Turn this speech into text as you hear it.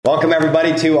Welcome,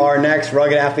 everybody, to our next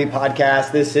Rugged Athlete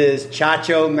podcast. This is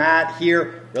Chacho Matt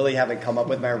here. Really haven't come up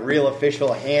with my real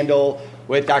official handle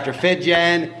with Dr.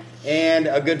 FitGen and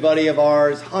a good buddy of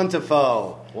ours,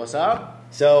 HuntaFo. What's up?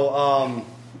 So,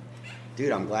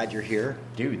 dude, I'm glad you're here.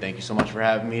 Dude, thank you so much for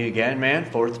having me again, man.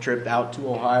 4th trip out to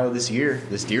Ohio this year,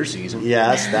 this deer season.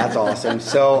 Yes, that's awesome.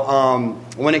 So,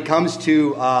 when it comes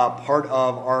to part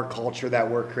of our culture that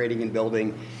we're creating and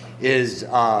building is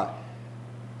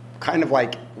kind of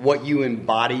like what you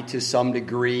embody to some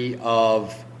degree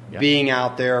of being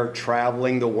out there,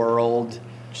 traveling the world.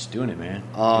 Just doing it, man.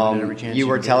 Doing it every chance you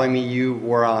were telling me you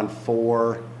were on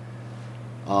 4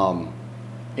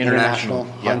 international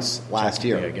hunts last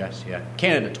year. Yeah, I guess, yeah.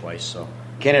 Canada twice, so.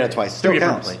 Canada twice. Still 3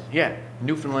 different counts. places. Yeah.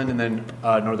 Newfoundland and then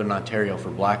Northern Ontario for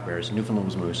black bears. Newfoundland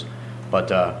was moose. But,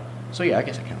 so yeah, I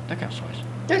guess that counts twice.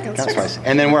 That counts twice.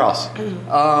 And then where else?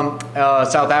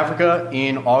 South Africa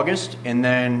in August, and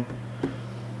then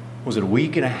was it a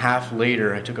week and a half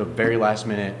later, I took a very last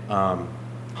minute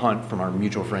hunt from our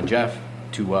mutual friend Jeff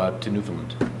to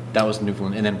Newfoundland. That was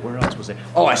Newfoundland. And then where else was it?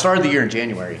 Oh, I started the year in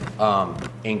January,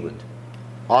 England.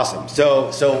 Awesome.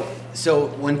 So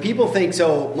when people think,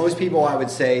 most people I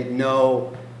would say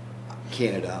know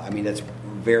Canada. I mean, that's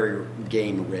very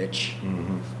game rich.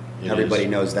 Mm-hmm. Everybody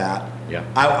knows that. Yeah.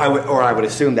 I would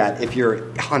assume that if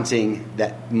you're hunting,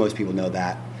 that most people know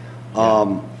that.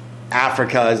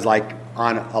 Africa is like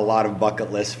on a lot of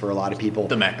bucket lists for a lot of people.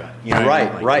 The Mecca. You know,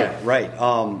 right.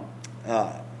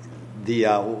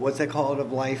 What's that called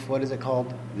of life? What is it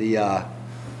called? The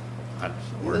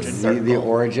origin. The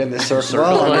origin, the circle.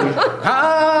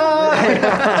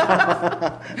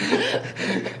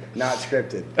 Not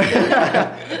scripted.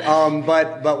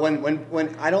 But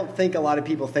when I don't think a lot of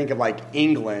people think of like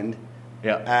England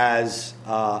as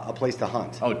a place to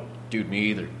hunt. Oh, dude, me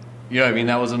either. You know what I mean?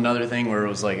 That was another thing where it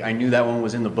was like, I knew that one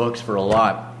was in the books for a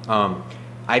lot.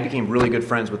 I became really good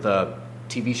friends with a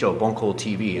TV show, Bone Cold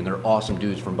TV, and they're awesome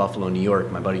dudes from Buffalo, New York.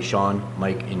 My buddy Sean,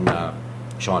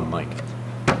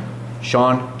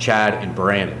 Chad, and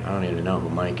Brandon. I don't even know who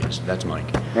Mike is. That's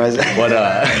Mike. But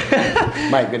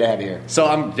Mike, good to have you here. So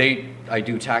I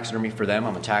do taxidermy for them.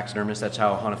 I'm a taxidermist. That's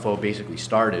how HuntaFo basically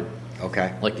started.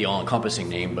 Okay. Like the all-encompassing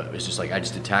name, but it's just like I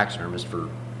just did taxidermist for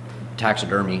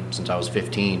taxidermy since I was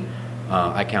 15.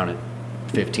 I counted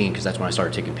 15 because that's when I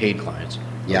started taking paid clients.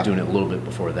 I was doing it a little bit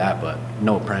before that, but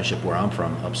no apprenticeship where I'm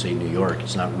from, upstate New York.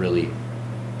 It's not really,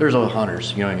 there's other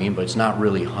hunters, you know what I mean? But it's not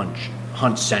really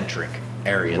hunt-centric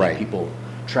area that people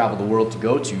travel the world to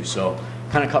go to. So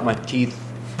kind of cut my teeth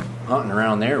hunting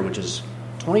around there, which is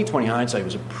 20/20 hindsight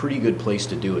was a pretty good place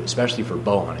to do it, especially for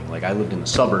bow hunting. Like I lived in the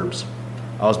suburbs.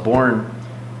 I was born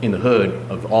in the hood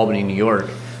of Albany, New York,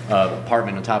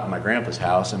 apartment on top of my grandpa's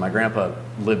house, and my grandpa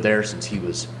lived there since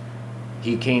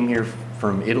he came here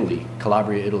from Italy,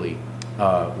 Calabria, Italy,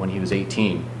 when he was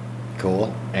 18.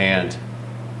 Cool. And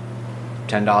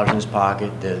 $10 in his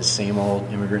pocket, the same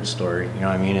old immigrant story, you know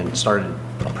what I mean, and started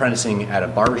apprenticing at a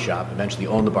barbershop, eventually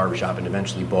owned the barbershop, and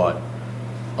eventually bought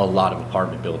a lot of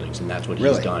apartment buildings, and that's what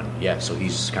he's done. Yeah, so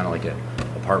he's kind of like an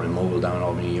apartment mogul down in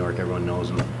Albany, New York. Everyone knows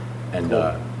him. And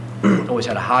always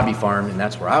had a hobby farm, and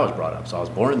that's where I was brought up. So I was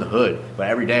born in the hood, but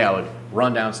every day I would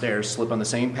run downstairs, slip on the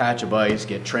same patch of ice,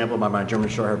 get trampled by my German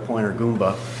short-haired pointer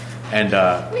Goomba, and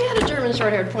we had a German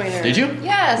short-haired pointer. Did you?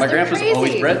 Yes. My grandpa's crazy.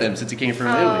 always bred them since he came from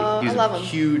Italy. He's I love a him.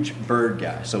 huge bird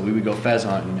guy, so we would go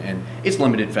pheasant hunting, and it's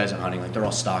limited pheasant hunting. Like they're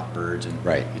all stock birds, and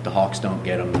if the hawks don't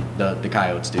get them, the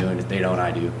coyotes do, and if they don't,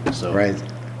 I do. So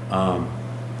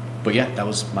but yeah, that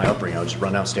was my upbringing. I would just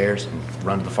run downstairs and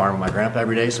run to the farm with my grandpa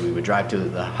every day. So we would drive to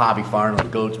the hobby farm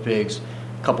with goats, pigs,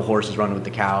 a couple horses running with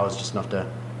the cows, just enough to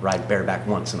ride bareback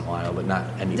once in a while, but not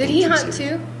anything. Did he too hunt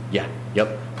serious. too? Yeah,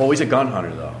 yep. Always a gun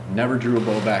hunter though. Never drew a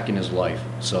bow back in his life.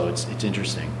 So it's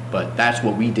interesting. But that's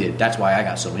what we did. That's why I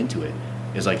got so into it.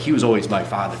 Is like he was always my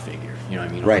father figure. You know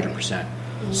what I mean? 100%.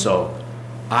 Mm-hmm. So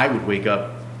I would wake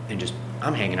up and just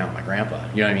I'm hanging out with my grandpa.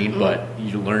 You know what I mean? Mm-hmm. But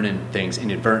you're learning things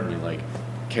inadvertently, like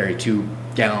carry 2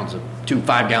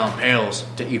 5-gallon pails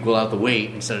to equal out the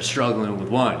weight instead of struggling with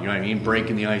one. You know what I mean?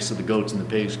 Breaking the ice so the goats and the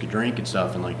pigs could drink and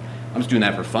stuff. And like I'm just doing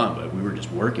that for fun, but we were just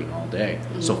working all day.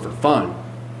 Mm-hmm. So for fun,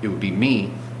 it would be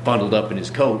me bundled up in his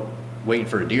coat, waiting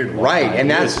for a deer to walk by. And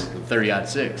that's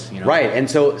 30-06. You know? Right, and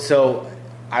so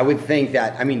I would think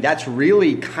that that's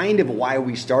really kind of why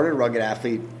we started Rugged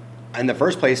Athlete in the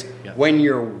first place. Yep. When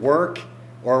your work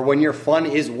or when your fun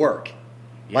is work,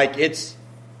 like it's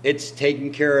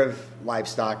taking care of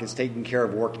livestock, it's taking care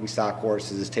of working stock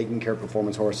horses, it's taking care of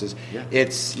performance horses. Yeah.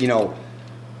 It's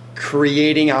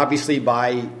creating obviously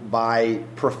by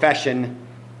profession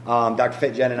Dr.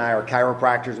 Fitjen and I are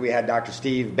chiropractors. We had Dr.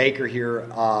 Steve Baker here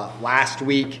last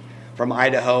week from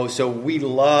Idaho. So we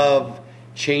love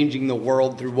changing the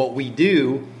world through what we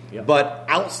do. Yep. But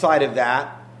outside of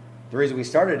that, the reason we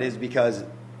started is because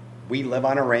we live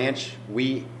on a ranch.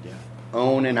 We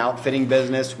own an outfitting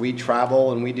business. We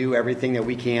travel and we do everything that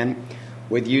we can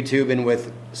with YouTube and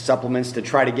with supplements to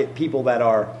try to get people that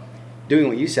are doing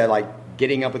what you said, like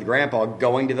getting up with grandpa,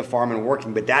 going to the farm and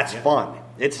working. But that's fun.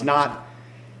 It's not,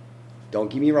 don't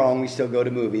get me wrong, we still go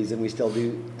to movies and we still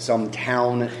do some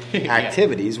town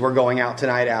activities. We're going out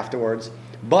tonight afterwards.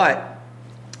 But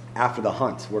after the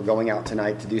hunt, we're going out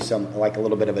tonight to do some, like a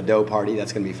little bit of a dough party.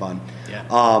 That's going to be fun. Yeah.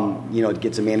 To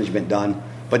get some management done.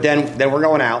 But then we're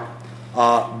going out.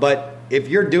 But if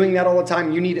you're doing that all the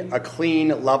time, you need a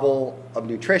clean level of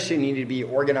nutrition. You need to be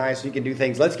organized so you can do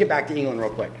things. Let's get back to England real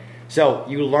quick. So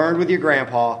you learned with your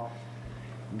grandpa,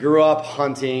 grew up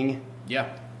hunting.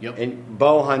 Yeah. Yep. And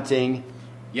bow hunting.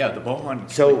 Yeah, the bow hunting.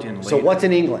 So what's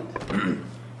in England?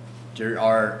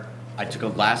 I took a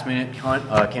last minute hunt,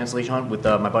 cancellation hunt with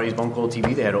my buddies Bone Cold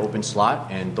TV. They had an open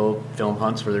slot and they'll film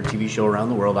hunts for their TV show around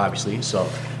the world, obviously. So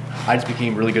I just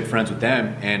became really good friends with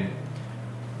them, and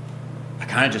I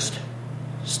kind of just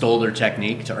stole their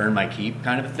technique to earn my keep,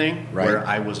 kind of a thing. Right. Where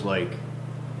I was like,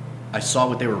 I saw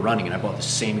what they were running and I bought the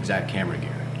same exact camera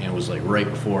gear. And it was like right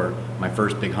before my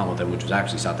first big hunt with them, which was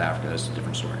actually South Africa. That's a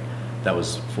different story. That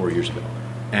was 4 years ago.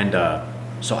 And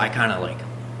so I kind of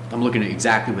I'm looking at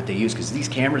exactly what they use, because these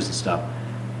cameras and stuff,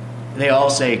 they all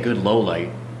say good low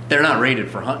light. They're not rated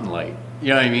for hunting light. You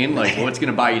know what I mean? Like, what's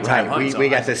going to buy you time hunting? We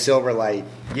got the silver light.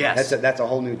 Yes. That's a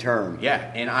whole new term. Yeah,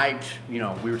 and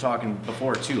we were talking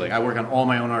before too, like I work on all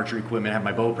my own archery equipment, I have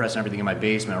my bow press and everything in my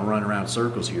basement, I run around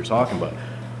circles here talking, but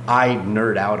I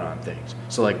nerd out on things.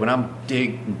 So like when I'm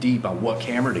digging deep on what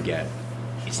camera to get,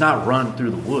 it's not run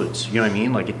through the woods. You know what I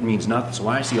mean? Like it means nothing. So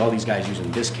when I see all these guys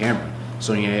using this camera,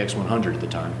 Sony AX100 at the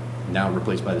time, now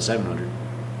replaced by the 700,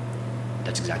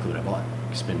 that's exactly what I bought.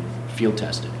 It's been field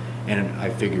tested. And I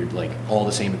figured like all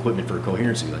the same equipment for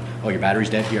coherency. Like, oh, your battery's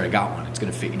dead? Here, I got one. It's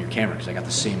going to fit in your camera because I got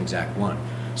the same exact one.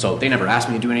 So they never asked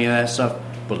me to do any of that stuff,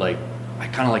 but like I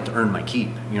kind of like to earn my keep.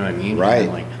 You know what I mean? Right.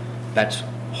 And like that's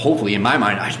hopefully in my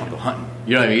mind, I just want to go hunting.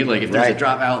 You know what I mean? Like if there's a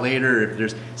drop out later, if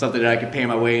there's something that I could pay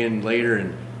my way in later,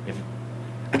 and if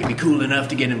I could be cool enough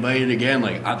to get invited again,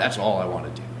 like that's all I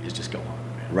want to do is just go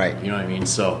hunting. Man. Right. You know what I mean?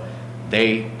 So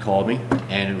they called me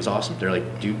and it was awesome. They're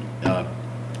like, dude,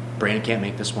 Brandon can't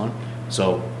make this one.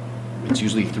 So it's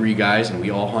usually 3 guys and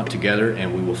we all hunt together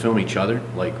and we will film each other.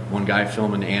 Like one guy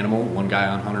filming the animal, one guy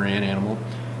on hunter and animal.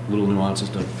 Little nuances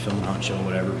to film and hunt show,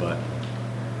 whatever. But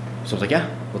so I was like, yeah,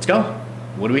 let's go.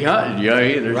 What do we hunt? Yeah,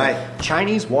 there's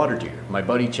Chinese water deer. My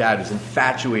buddy Chad is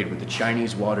infatuated with the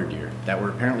Chinese water deer that were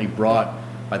apparently brought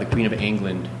by the Queen of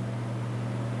England.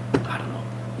 I don't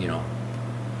know,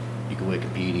 you can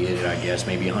Wikipedia it, I guess,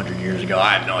 maybe 100 years ago.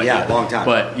 I have no idea. Yeah, long time.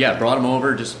 But yeah, brought them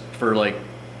over just for like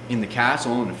in the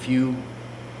castle, and a few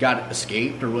got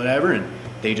escaped or whatever, and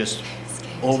they just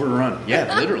overrun.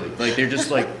 Yeah, literally. Like they're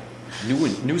just like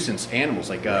nuisance animals.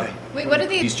 Like wait, what are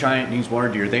these Chinese water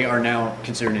deer? They are now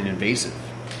considered an invasive,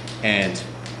 and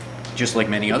just like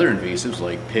many other invasives,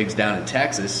 like pigs down in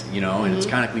Texas, and it's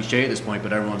kind of cliche at this point,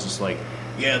 but everyone's just like,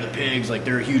 yeah, the pigs, like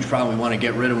they're a huge problem. We want to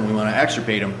get rid of them. We want to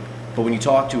extirpate them. But when you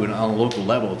talk to it on a local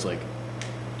level, it's like,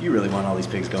 do you really want all these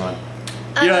pigs gone?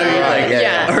 You know what I mean?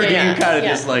 Like, or do you kind of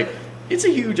just like, it's a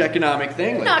huge economic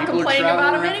thing. Like, not complaining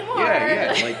about them anymore.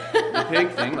 Yeah. Like the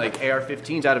pig thing, like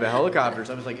AR-15s out of a helicopter.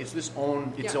 So I was like, it's its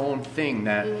own thing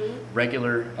that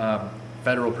regular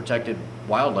federal protected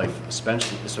wildlife,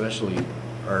 especially,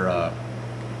 or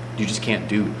you just can't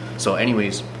do. So,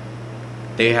 anyways,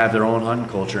 they have their own hunting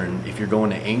culture, and if you're going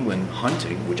to England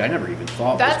hunting, which I never even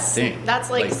thought was a thing. That's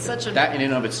like such a... That in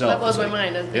and of itself. That blows my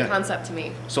mind as a concept to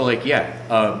me. So, like,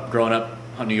 growing up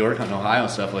in New York, hunting Ohio,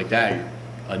 and stuff like that,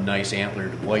 a nice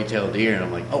antlered white-tailed deer, and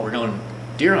I'm like, oh, we're going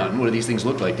deer hunting. What do these things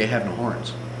look like? They have no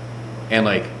horns. And,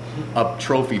 like, a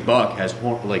trophy buck has,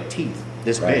 teeth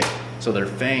this big. So they're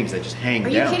fangs that just hang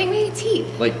down. Are you kidding me?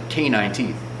 Teeth? Like canine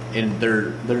teeth. And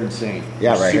they're insane.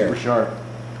 Yeah, they're right super here. Sharp.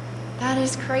 That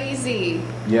is crazy.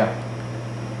 Yeah.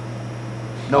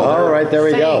 No. All right, there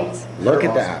we fangs. go. Look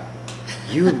at awesome. that.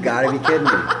 You've got to be kidding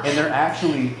me. And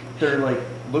they're like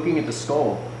looking at the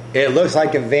skull. It looks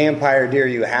like a vampire deer.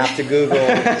 You have to Google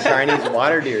Chinese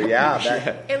water deer.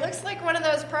 Yeah. It looks like one of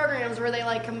those programs where they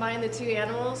like combine the two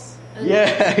animals. And,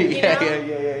 Yeah.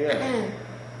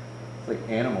 It's like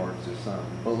Animorphs or something.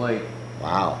 But like,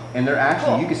 wow. and they're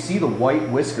actually, you can see the white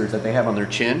whiskers that they have on their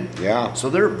chin. Yeah.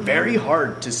 So they're very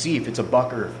hard to see if it's a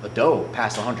buck or a doe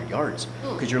past 100 yards.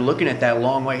 Because you're looking at that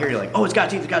long white hair, you're like, oh, it's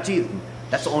got teeth.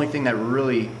 That's the only thing that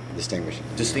really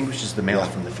distinguishes the males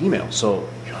from the females. So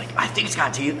you're like, I think it's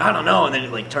got teeth. I don't know. And then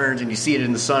it like turns and you see it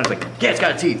in the sun. It's like, yeah, it's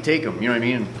got teeth. Take them. You know what I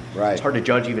mean? Right. It's hard to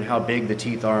judge even how big the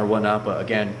teeth are and whatnot. But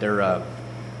again, they're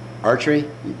archery.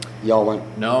 Y'all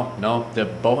went? No. The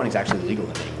bow hunting's actually legal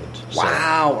in England. So,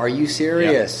 wow. Are you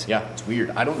serious? Yeah, it's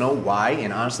weird. I don't know why.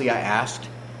 And honestly, I asked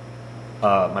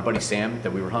my buddy Sam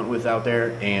that we were hunting with out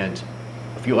there and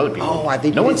a few other people. Oh, I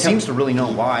think no one seems to really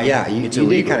know why. Yeah, you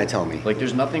did kind of tell me. Like,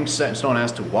 there's nothing set in stone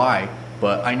as to why,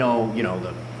 but I know,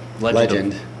 the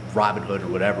legend of Robin Hood or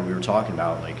whatever we were talking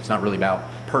about. Like, it's not really about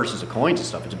purses of coins and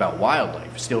stuff. It's about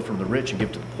wildlife. Steal from the rich and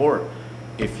give to the poor.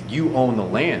 If you own the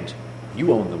land,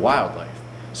 you own the wildlife.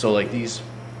 So, like, these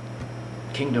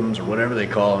kingdoms or whatever they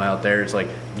call them out there, it's like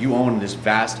you own this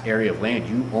vast area of land.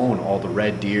 You own all the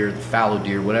red deer, the fallow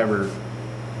deer, whatever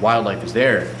wildlife is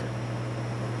there.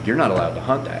 You're not allowed to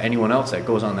hunt that. Anyone else that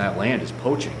goes on that land is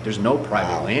poaching. There's no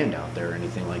private land out there or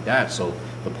anything like that. So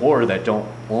the poor that don't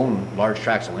own large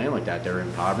tracts of land like that, they're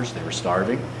impoverished, they were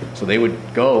starving. So they would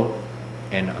go,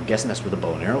 and I'm guessing that's where the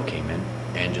bow and arrow came in,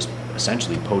 and just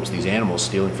essentially poach these animals,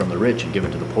 stealing from the rich and give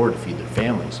it to the poor to feed their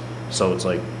families. So it's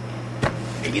like,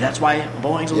 maybe that's why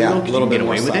bow hunting's illegal, because you can get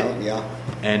away with it. Yeah.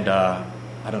 And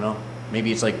I don't know.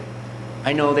 Maybe it's like,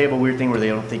 I know they have a weird thing where they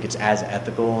don't think it's as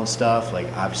ethical and stuff. Like,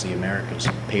 obviously, America's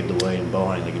paved the way in bow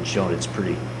hunting. They can show it. It's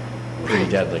pretty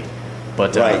deadly.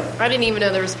 But I didn't even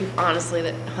know there was people, honestly,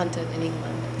 that hunted in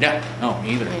England. Yeah, no,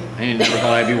 me either. I never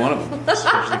thought I'd be one of them,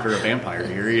 especially for a vampire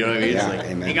here. You know what I mean? Yeah, it's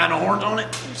like, ain't got no horns on it.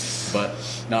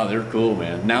 But no, they're cool,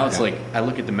 man. Now it's like, I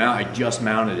look at the mount. I just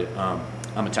mounted it.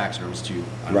 I'm a taxidermist too.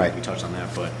 I don't know if we touched on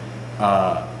that, but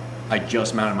I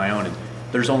just mounted my own. And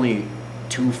there's only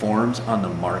 2 forms on the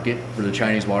market for the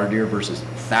Chinese water deer versus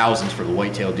thousands for the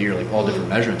white-tailed deer, like all different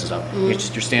measurements and stuff. It's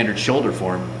just your standard shoulder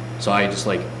form. So I just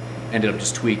like ended up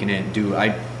just tweaking it and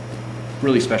I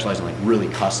really specialize in like really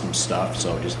custom stuff.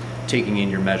 So just taking in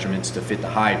your measurements to fit the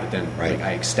hide, but then like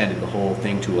I extended the whole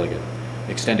thing to like a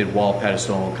extended wall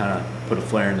pedestal, kind of put a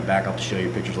flare in the back. I'll have to show you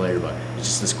pictures later, but it's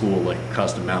just this cool like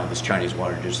custom mount, this Chinese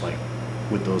water, just like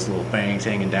with those little fangs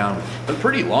hanging down, but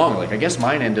pretty long. Like I guess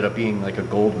mine ended up being like a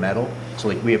gold medal. So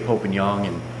like we have Pope and Young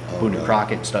and Boone and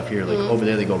Crockett and stuff here. Like over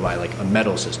there they go by like a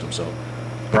medal system. So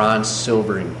bronze,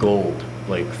 silver, and gold,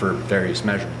 like for various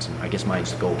measurements. And I guess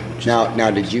mine's gold.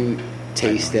 Now, did you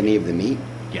taste any of the meat?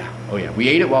 Yeah. Oh yeah. We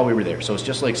ate it while we were there. So it's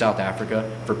just like South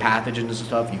Africa for pathogens and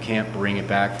stuff. You can't bring it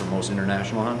back for most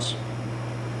international hunts.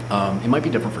 It might be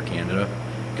different for Canada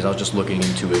because I was just looking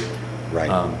into it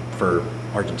for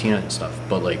Argentina and stuff.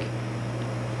 But like,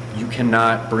 you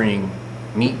cannot bring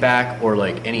meat back or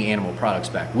like any animal products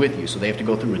back with you. So they have to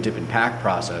go through a dip and pack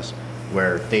process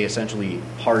where they essentially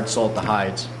hard salt the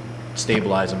hides,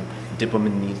 stabilize them, dip them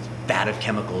in these vat of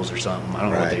chemicals or something. I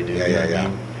don't know what they do. You know what I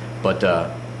mean? But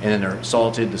and then they're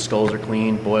salted, the skulls are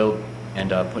clean, boiled,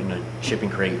 and put in a shipping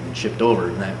crate and shipped over.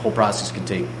 And that whole process can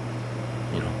take,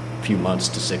 a few months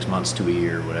to 6 months to a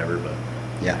year or whatever. But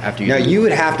after you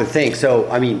would have to think. So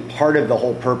I mean, part of the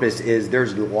whole purpose is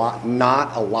there's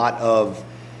not a lot of,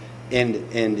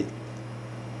 and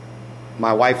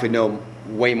my wife would know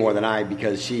way more than I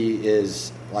because she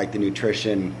is like the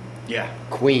nutrition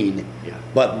queen. Yeah.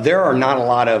 But there are not a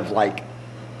lot of like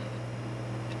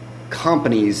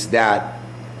companies that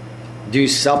do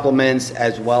supplements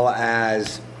as well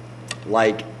as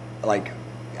like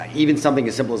even something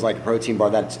as simple as like a protein bar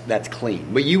that's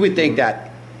clean. But you would think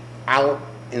that out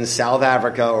in South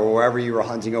Africa or wherever you were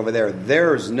hunting over there,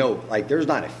 there's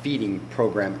not a feeding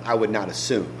program, I would not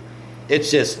assume. It's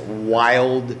just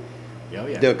wild,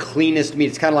 the cleanest meat.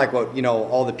 It's kind of like what,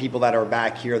 all the people that are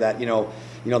back here that,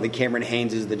 the Cameron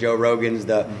Hayneses, the Joe Rogans,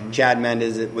 the Chad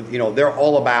Mendes, they're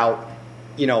all about,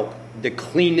 the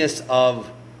cleanness of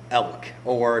elk.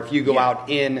 Or if you go out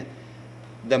in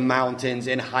the mountains,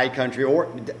 in high country, or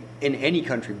in any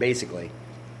country, basically,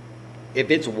 if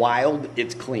it's wild,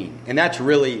 it's clean. And that's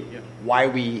really why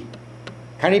we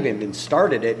kind of even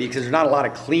started it, because there's not a lot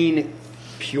of clean,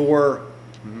 pure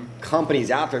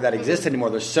companies out there that exist anymore.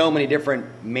 There's so many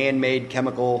different man-made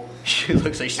chemical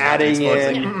looks like adding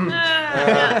in.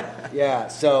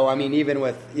 So I mean, even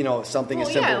with something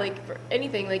as simple, like for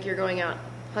anything, like you're going out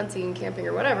hunting, camping,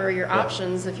 or whatever, your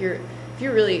options, if you're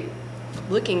really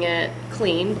looking at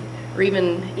clean or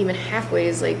even halfway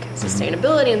is like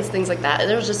sustainability and things like that,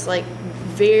 there's just like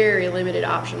very limited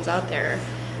options out there.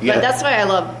 But that's why I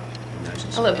love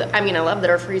that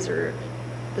our freezer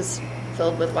is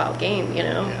filled with wild game,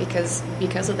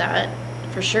 because of that,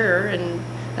 for sure. And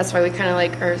that's why we kind of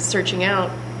like are searching out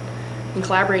and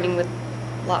collaborating with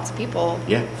lots of people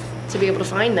to be able to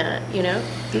find that,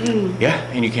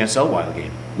 and you can't sell wild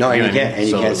game. No, and you can't,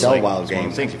 so can't sell like, wild it's one of game.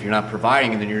 those things. If you're not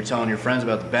providing, and then you're telling your friends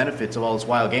about the benefits of all this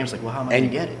wild game, it's like, well, how am I going to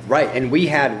get it? Right, and we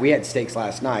had steaks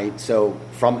last night. So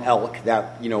from elk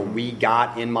that we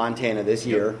got in Montana this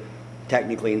year,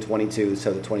 technically in 22,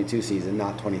 so the 22 season,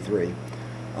 not 23.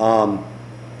 And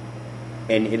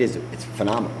it's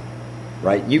phenomenal,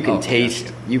 right? You can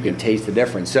taste the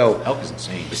difference. So elk is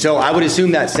insane. So I would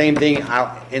assume that same thing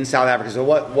out in South Africa. So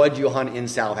what'd you hunt in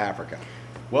South Africa?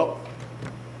 Well,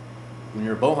 when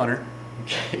you're a bow hunter,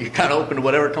 you're kind of open to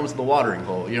whatever comes to the watering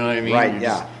hole. You know what I mean? Right. You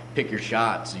just pick your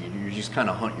shots. You just kind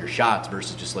of hunt your shots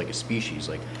versus just like a species.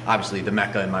 Like obviously the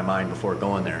mecca in my mind before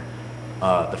going there,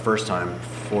 the first time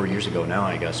 4 years ago now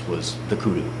I guess was the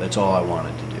kudu. That's all I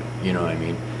wanted to do. You know what I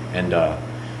mean? And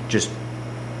just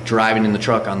driving in the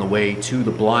truck on the way to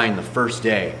the blind the first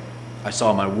day, I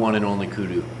saw my one and only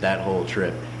kudu that whole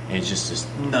trip, and it's just this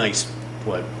nice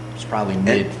it's probably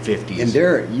mid-50s.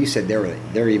 And you said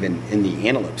they're even in the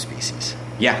antelope species.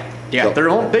 Yeah, so,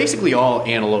 they're basically all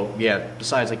antelope. Yeah,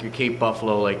 besides like your Cape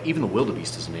buffalo, like even the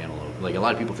wildebeest is an antelope. Like a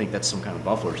lot of people think that's some kind of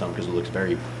buffalo or something because it looks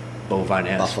very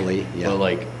bovine-esque. Buffalo-y, yeah. But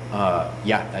like,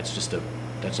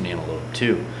 that's an antelope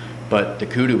too. But the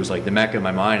kudu was like the mecca in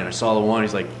my mind, and I saw the one.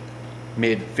 He's like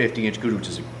mid 50-inch kudu, which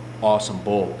is an awesome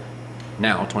bull.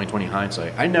 Now, 2020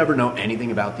 hindsight, I never know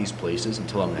anything about these places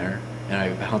until I'm there. And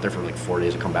I hunt there for like 4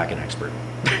 days and come back an expert.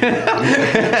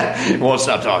 Won't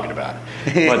stop talking about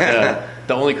it. But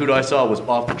the only kudu I saw was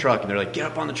off the truck. And they're like, get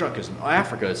up on the truck. Because in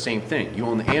Africa, it's the same thing. You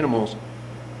own the animals,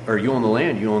 or you own the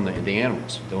land, you own the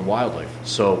animals, the wildlife.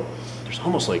 So there's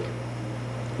almost like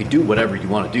you do whatever you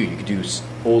want to do. You could do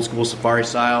old school safari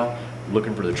style,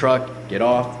 looking for the truck, get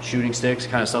off, shooting sticks,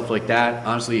 kind of stuff like that.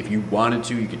 Honestly, if you wanted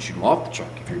to, you could shoot them off the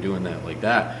truck if you're doing that like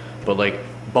that. But like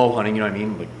bow hunting, you know what I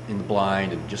mean, like in the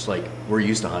blind, and just like we're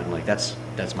used to hunting, like that's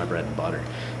my bread and butter.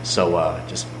 So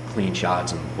just clean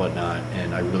shots and whatnot.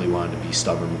 And I really wanted to be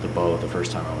stubborn with the bow the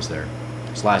first time I was there.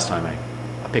 This last time I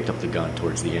picked up the gun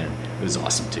towards the end. It was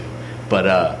awesome too. But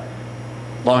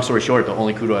long story short, the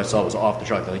only kudu I saw was off the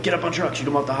truck. They're like, get up on truck, shoot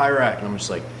them off the high rack. And I'm just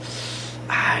like,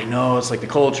 I know it's like the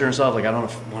culture and stuff. Like I don't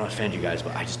want to offend you guys,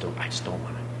 but I just don't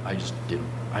want to. I just don't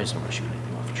want to shoot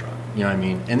anything off the truck. You know what I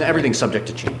mean? And everything's subject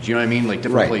to change. You know what I mean? Like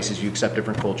different places, you accept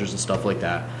different cultures and stuff like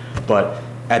that. But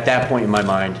at that point in my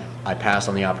mind, I passed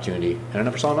on the opportunity, and I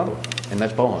never saw another one. And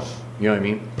that's bow hunting. You know what I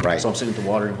mean? Right. So I'm sitting at the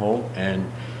watering hole, and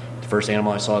the first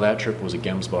animal I saw that trip was a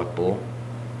Gemsbuck bull.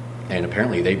 And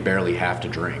apparently they barely have to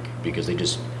drink because they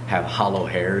just have hollow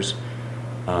hairs.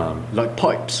 Like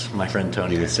pipes, my friend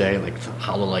Tony would say, like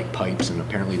hollow like pipes, and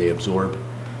apparently they absorb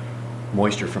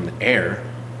moisture from the air.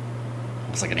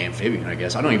 It's like an amphibian, I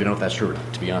guess. I don't even know if that's true or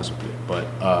not, to be honest with you.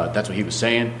 But that's what he was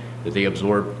saying, that they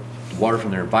absorb water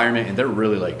from their environment, and they're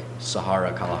really like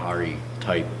Sahara Kalahari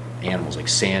type animals, like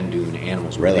sand dune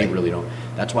animals. Where they really don't.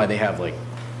 That's why they have like,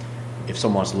 if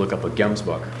someone wants to look up a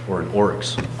Gemsbuck or an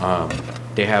Oryx,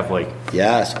 they have like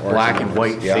black and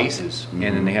white faces, and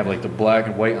then they have like the black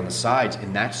and white on the sides,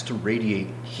 and that's to radiate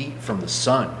heat from the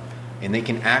sun, and they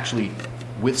can actually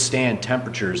withstand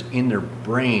temperatures in their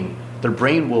brain. Their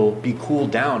brain will be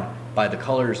cooled down by the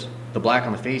colors, the black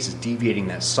on the face is deviating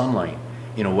that sunlight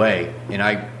in a way. And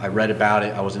I read about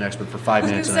it. I was an expert for 5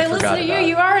 minutes and I forgot about it. Listen to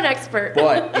you are an expert.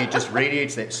 But it just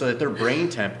radiates that so that their brain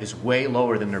temp is way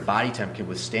lower than their body temp can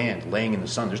withstand laying in the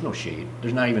sun. There's no shade.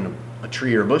 There's not even a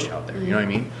tree or a bush out there. You know what I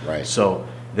mean? Right. So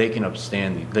they can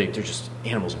withstand. They're just,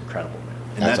 animals are incredible, man.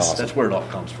 And that's awesome. That's where it all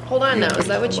comes from. Hold on now. Is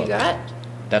that what you got?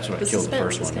 That's what I killed the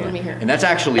first one. Me here. And that's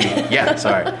actually,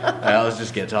 sorry. I was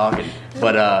just talking.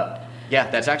 But,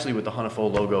 that's actually what the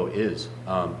HuntaFo logo is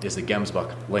the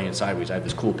Gemsbuck laying sideways. I have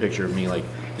this cool picture of me, like,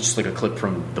 it's just like a clip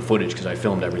from the footage because I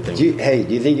filmed everything. Do you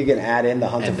think you can add in the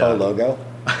HuntaFo logo?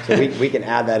 So we can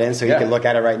add that in so you can look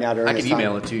at it right now during I can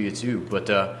email it to you, too. But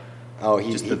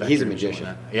he's a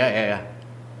magician. Yeah.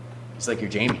 He's like your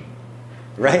Jamie.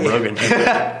 Right. Rogan.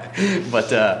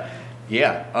 But,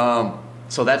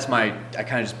 so that's I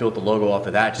kind of just built the logo off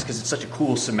of that just because it's such a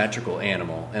cool symmetrical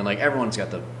animal, and like everyone's got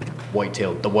the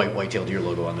white-tailed deer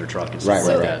logo on their truck and stuff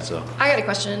like that. So I got a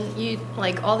question. You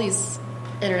like all these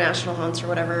international hunts or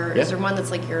whatever? Is there one that's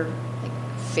like your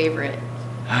favorite?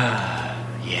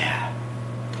 Yeah,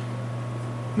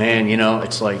 man.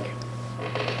 It's like.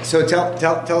 So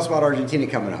tell us about Argentina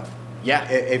coming up. Yeah.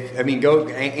 Go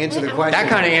answer the question. That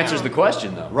kind of answers the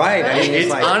question, though. Right. I mean,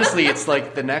 it's honestly, it's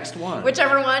like the next one.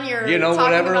 Whichever one you're talking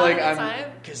whatever, about like, at the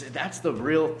time. Because that's the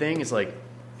real thing is, like,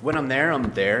 when I'm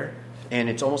there, and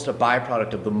it's almost a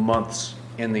byproduct of the months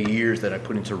and the years that I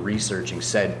put into researching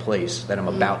said place that I'm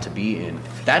about to be in.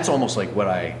 That's almost like what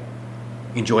I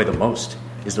enjoy the most.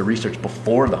 is the research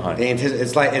before the hunt.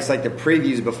 It's like the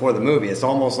previews before the movie. It's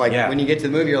almost like when you get to the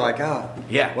movie, you're like,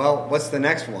 well, what's the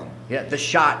next one? Yeah, the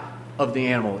shot of the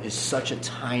animal is such a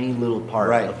tiny little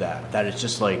part of that it's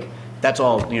just like, that's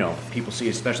all, people see,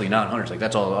 especially non-hunters, like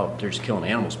that's all, they're just killing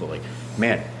animals. But like,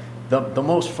 man, the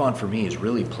most fun for me is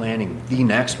really planning the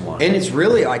next one. And it's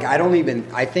really like,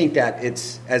 I think that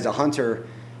it's, as a hunter,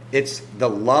 it's the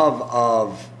love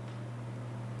of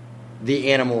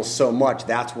the animals so much.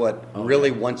 That's what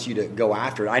really wants you to go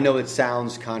after it. I know it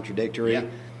sounds contradictory.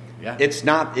 Yeah. It's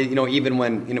not, even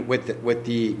when, even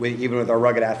with our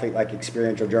rugged athlete, like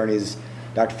experiential journeys,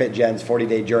 Dr. FitGen's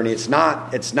 40-day journey, it's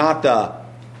not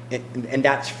and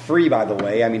that's free, by the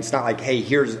way. I mean, it's not like, hey,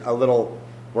 here's a little,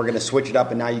 we're going to switch it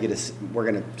up and now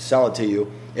we're going to sell it to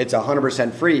you. It's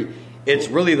 100% free. It's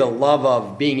really the love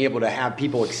of being able to have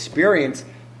people experience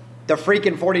the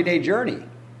freaking 40-day journey.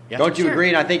 Yeah. Don't you agree?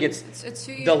 And I think it's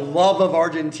the love of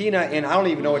Argentina, and I don't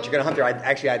even know what you're going to hunt there.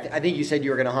 I think you said you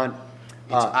were going to hunt.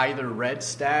 It's either red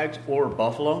stags or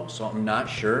buffalo, so I'm not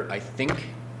sure. I think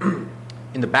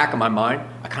in the back of my mind,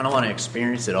 I kind of want to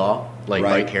experience it all,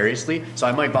 vicariously. So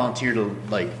I might volunteer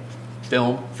to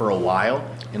film for a while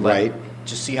and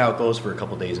just see how it goes for a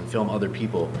couple of days and film other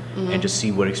people and just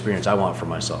see what experience I want for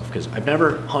myself. Because I've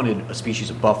never hunted a species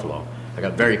of buffalo. I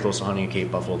got very close to hunting a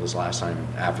Cape buffalo this last time in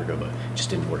Africa, but it just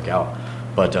didn't work out.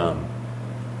 But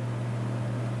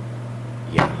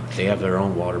they have their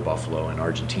own water buffalo in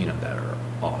Argentina that are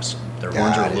awesome. Their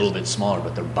horns are a little bit smaller,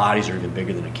 but their bodies are even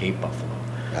bigger than a Cape buffalo.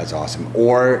 That's awesome.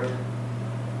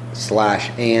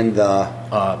 And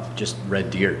the just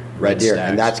red deer. Red deer, stags.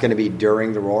 And that's going to be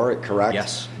during the roar, correct?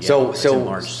 Yes. Yeah, so in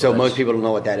March, so most people don't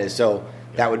know what that is. So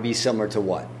that would be similar to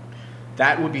what?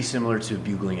 That would be similar to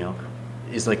bugling elk.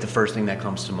 Is like the first thing that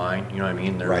comes to mind. You know what I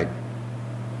mean? They're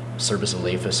Cervus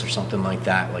elaphus or something like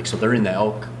that. So they're in the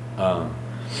elk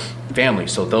family,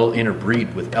 so they'll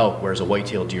interbreed with elk, whereas a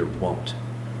white-tailed deer won't.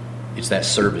 It's that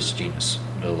Cervus genus,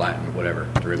 the Latin whatever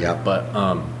derivative. Yep. But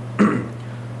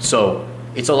so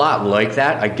it's a lot like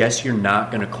that. I guess you're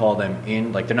not going to call them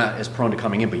in, they're not as prone to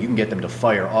coming in, but you can get them to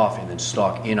fire off and then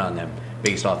stalk in on them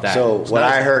based off that. So what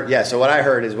I heard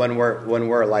is when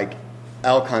we're like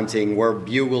elk hunting, we're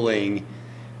bugling.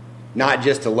 Not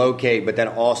just to locate, but then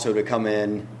also to come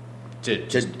in to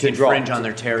infringe on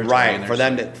their territory, right? For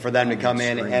them to come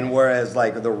in, and whereas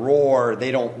the roar,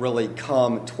 they don't really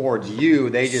come towards you.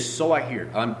 They just. So I hear.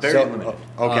 I'm very limited.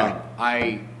 Okay.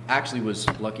 I actually was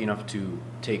lucky enough to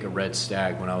take a red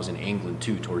stag when I was in England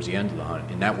too, towards the end of the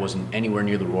hunt, and that wasn't anywhere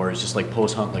near the roar. It's just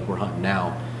post hunt, like we're hunting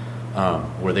now,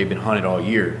 where they've been hunted all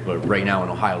year. But right now in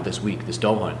Ohio this week, this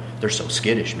doe hunt, they're so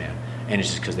skittish, man. And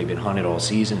it's just because they've been hunted all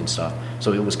season and stuff.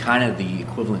 So it was kind of the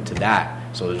equivalent to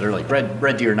that. So they're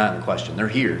red deer are not in the question. They're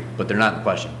here, but they're not in the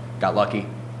question. Got lucky,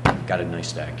 got a nice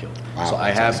stag killed. Wow, so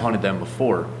I have hunted them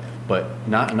before, but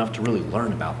not enough to really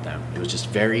learn about them. It was just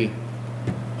very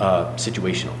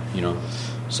situational,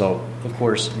 So, of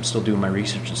course, I'm still doing my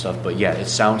research and stuff. But, yeah, it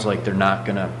sounds like they're not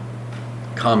going to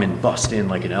come and bust in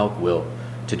like an elk will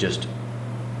to just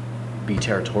be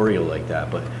territorial like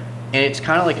that. And it's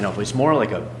kind of like an elk. It's more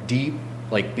like a deep,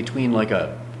 between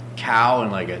a cow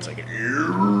and it's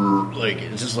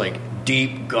it's just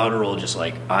deep guttural, just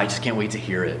I just can't wait to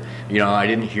hear it. I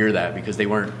didn't hear that because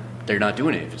they're not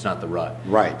doing it if it's not the rut.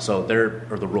 Right. So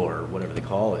or the roar, or whatever they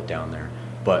call it down there.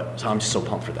 But so I'm just so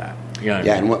pumped for that. You know what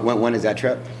I mean? And when is that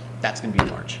trip? That's going to be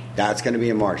in March. That's going to be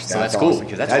in March. So that's cool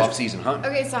because that's off-season hunt.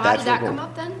 Okay, so how did that come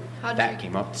up then? That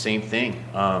came up the same thing.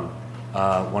 One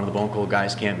of the Bone Cold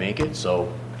guys can't make it,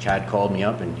 so Chad called me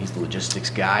up, and he's the logistics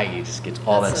guy. He just gets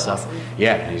all that stuff. Awesome.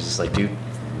 Yeah, and he's just like, dude,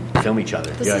 film each other.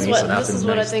 This is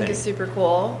what I think is super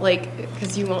cool,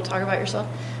 because you won't talk about yourself.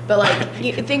 But,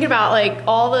 you think about,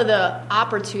 all of the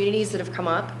opportunities that have come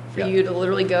up for you to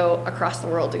literally go across the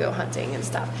world to go hunting and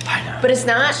stuff. I know. But it's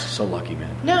not... I'm so lucky,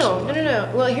 man. No.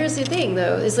 Well, here's the thing,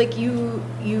 though. Is,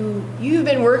 you've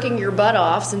been working your butt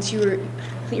off since you're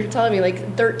telling me,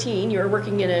 13. You were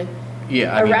working in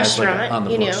a restaurant, that's on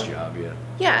the books job, yeah.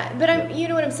 Yeah, but you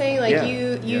know what I'm saying?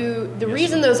 The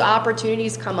reason those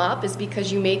opportunities come up is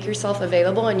because you make yourself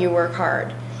available and you work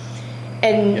hard.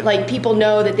 And people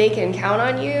know that they can count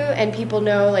on you, and people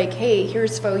know hey,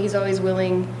 here's Fo, he's always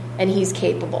willing and he's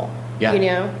capable. Yeah.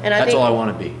 And that's all I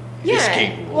want to be. Yeah. He's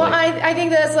capable. Well, I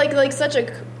think that's such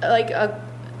a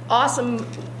awesome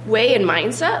way and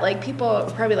mindset. People are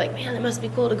probably man, that must be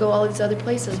cool to go all these other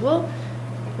places. Well,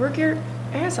 work your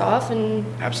ass off and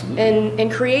absolutely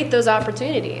and create those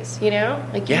opportunities, you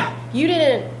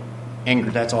didn't, and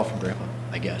that's all from Grandpa,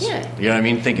 I guess. Yeah. You know what I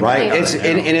mean? Right.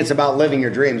 And it's about living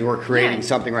your dreams. We're creating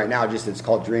something right now, it's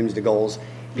called Dreams to Goals,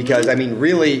 Because, I mean,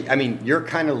 really, I mean, you're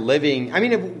kind of living, I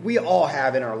mean, if we all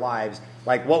have in our lives,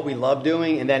 like what we love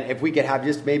doing, and then if we could have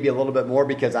just maybe a little bit more,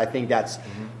 because I think that's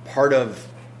part of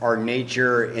our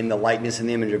nature in the likeness and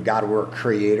the image of God. We're a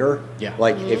creator. Yeah.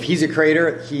 Like, if he's a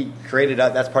creator, he created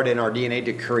us. That's part in our DNA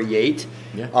to create.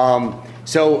 Yeah.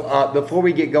 So before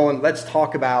we get going, let's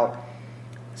talk about,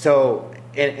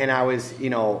 and I was,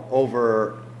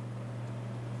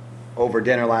 over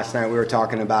dinner last night, we were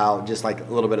talking about just like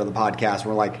a little bit of the podcast.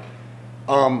 We're like,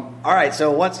 all right,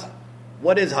 so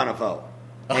what is HuntaFo?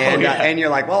 And you're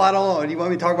like, well, I don't know. Do you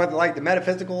want me to talk about the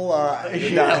metaphysical? We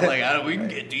can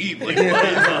get deep. Like, what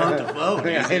is HuntaFo?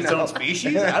 Is it its own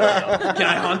species? I don't know. Can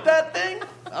I hunt that thing?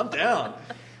 I'm down.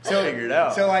 So figure it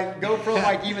out. So like go from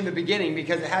like even the beginning,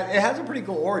 because it has a pretty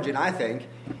cool origin, I think.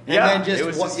 And then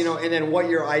and then what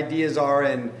your ideas are,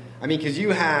 and I mean, because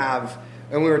you have,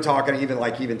 and we were talking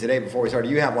even today before we started,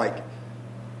 you have like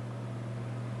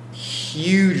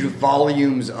huge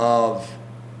volumes of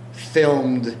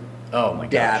filmed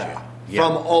data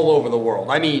from all over the world.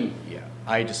 I mean,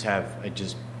 I just have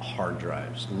hard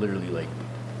drives, literally like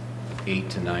 8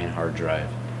 to 9 hard drive,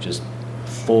 just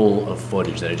full of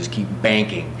footage that I just keep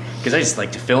banking, because I just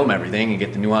like to film everything and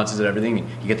get the nuances of everything, and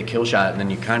you get the kill shot, and then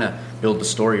you kind of build the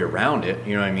story around it,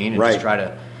 you know what I mean, and just try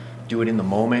to do it in the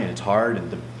moment. And it's hard,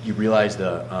 and you realize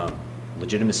the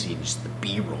legitimacy, just the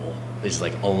B-roll is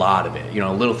like a lot of it,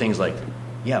 little things like,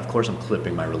 of course I'm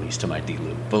clipping my release to my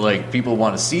D-loop, but like people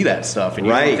want to see that stuff, and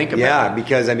you don't think about it.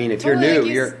 Because I mean, if you're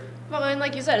new, and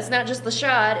like you said, it's not just the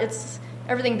shot, it's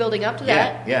everything building up to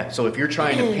that. Yeah. So if you're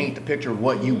trying to paint the picture of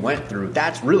what you went through,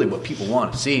 that's really what people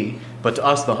want to see. But to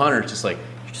us, the hunter, it's just like,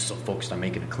 you're just so focused on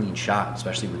making a clean shot,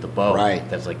 especially with the bow. Right.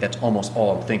 That's almost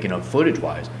all I'm thinking of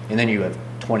footage-wise. And then you have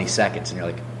 20 seconds, and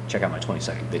you're like, check out my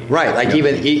 20-second video. Right. Like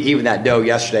even that doe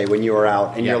yesterday when you were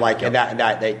out, and you're like, and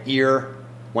that ear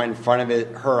went in front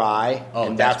of her eye,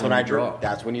 and that's when I drew.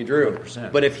 That's when you drew.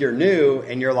 100%. But if you're new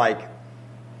and you're like,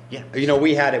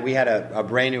 we had a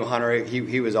brand new hunter.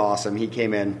 He was awesome. He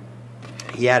came in.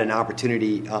 He had an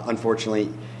opportunity. Unfortunately,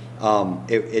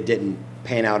 it didn't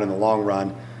pan out in the long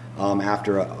run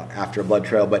after a blood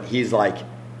trail. But he's like,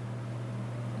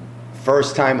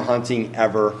 first time hunting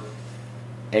ever,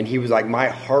 and he was like, my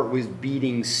heart was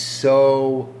beating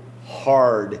so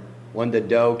hard when the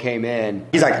doe came in.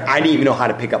 He's like, I didn't even know how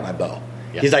to pick up my bow.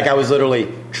 Yeah. He's like, I was literally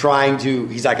trying to,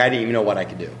 he's like, I didn't even know what I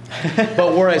could do.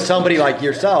 But whereas somebody like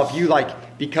yourself, you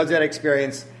like, because of that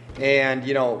experience, and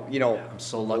I'm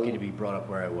so lucky to be brought up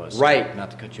where I was. Right.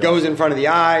 Not to cut you goes off. In front of the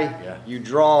eye, you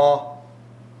draw,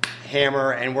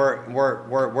 hammer, and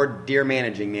we're deer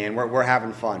managing, man. We're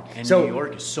having fun. And New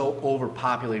York is so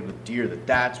overpopulated with deer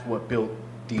that's what built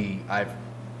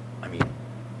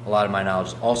a lot of my knowledge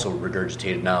is also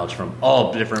regurgitated knowledge from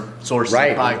all different sources,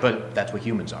 but that's what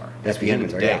humans are. That's the end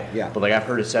of the day. Yeah. But like I've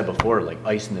heard it said before, like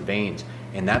ice in the veins,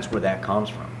 and that's where that comes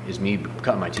from. Is me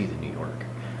cutting my teeth in New York.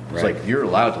 It's like you're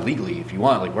allowed to legally, if you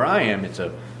want. Like where I am, it's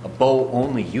a bow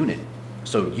only unit.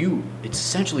 So it's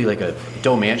essentially like a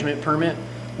doe management permit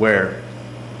where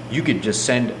you could just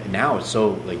send. Now it's so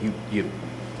like you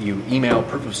email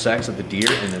proof of sex of the deer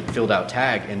and then filled out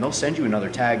tag, and they'll send you another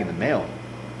tag in the mail.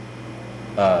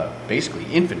 Basically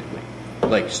infinitely,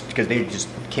 like because they just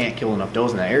can't kill enough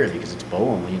does in that area because it's bow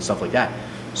only and stuff like that.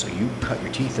 So you cut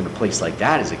your teeth in a place like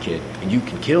that as a kid, and you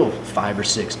can kill 5 or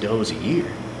 6 does a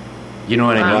year. You know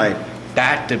what I mean? Right.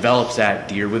 That develops that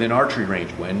deer within archery range,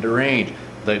 when to range.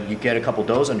 You get a couple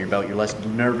does under your belt, you're less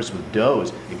nervous with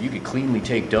does. If you could cleanly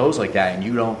take does like that, and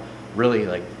you don't really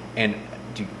like, and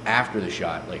after the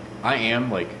shot, like I am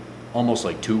like almost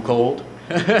like too cold.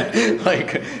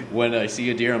 Like when I see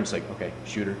a deer, I'm just like, okay,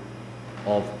 shooter,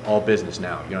 all business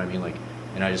now. You know what I mean? Like,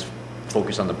 and I just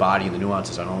focus on the body and the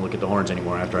nuances. I don't look at the horns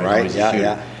anymore after I know he's a shooter.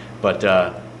 Yeah. But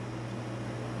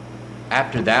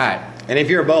after that, and if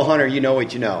you're a bow hunter, you know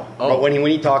what you know. But when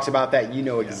he talks about that, you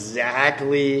know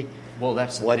exactly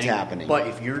that's what's happening. But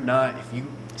if you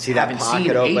see that pocket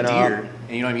seen open a deer, up,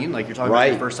 and you know what I mean, like you're talking about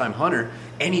your first time hunter,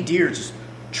 any deer is just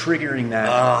triggering that.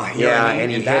 And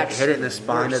he hit it in the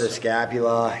spine of the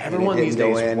scapula. Everyone these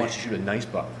days wants to shoot a nice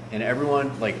buck, and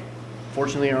everyone, like,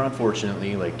 fortunately or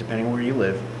unfortunately, like depending on where you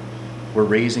live, we're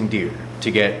raising deer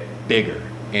to get bigger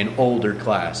and older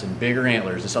class and bigger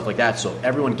antlers and stuff like that. So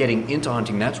everyone getting into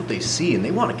hunting, that's what they see, and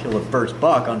they want to kill a first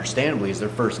buck. Understandably, as their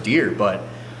first deer, but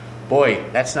boy,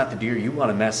 that's not the deer you want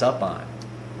to mess up on.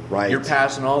 Right. You're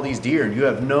passing all these deer, and you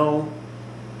have no.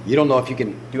 You don't know if you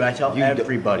can. Dude, I tell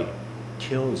everybody.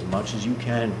 Kill as much as you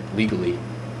can legally,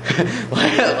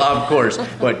 of course,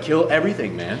 but kill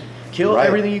everything, man. Kill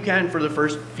everything you can for the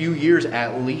first few years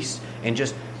at least, and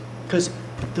just because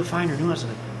the finer nuance,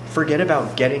 forget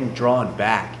about getting drawn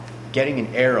back, getting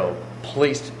an arrow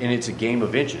placed, and it's a game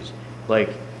of inches. Like,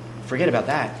 forget about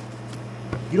that.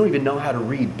 You don't even know how to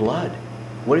read blood.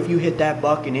 What if you hit that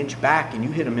buck an inch back and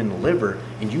you hit him in the liver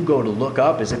and you go to look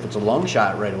up as if it's a long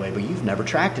shot right away, but you've never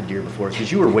tracked a deer before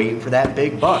because you were waiting for that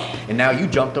big buck. And now you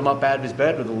jumped him up out of his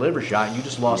bed with a liver shot and you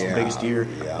just lost the biggest deer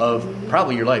of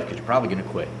probably your life because you're probably going to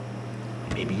quit.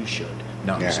 Maybe you should.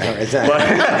 No, I'm just kidding.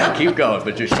 But keep going,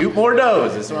 but just shoot more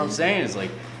does. That's what I'm saying. It's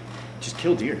like, just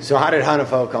kill deer. So how did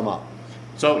HuntaFo come up?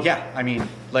 So, yeah, I mean,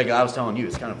 like I was telling you,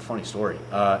 it's kind of a funny story.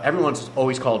 Everyone's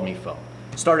always called me Fo.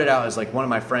 Started out as like one of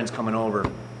my friends coming over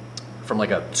from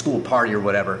like a school party or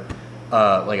whatever,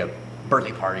 like a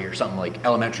birthday party or something, like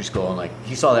elementary school, and like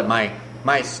he saw that my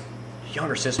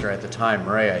younger sister at the time,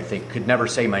 Maria, I think, could never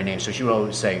say my name, so she would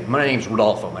always say, my name's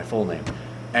Rodolfo, my full name,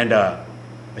 and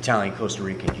Italian, Costa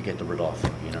Rican, you get the Rodolfo,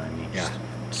 you know what I mean? Yeah.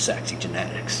 Just sexy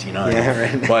genetics, you know what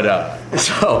I mean? Right. But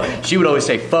so she would always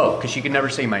say Fo because she could never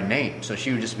say my name, so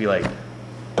she would just be like,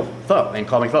 Fo, and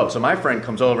call me Fo. So my friend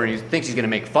comes over and he thinks he's going to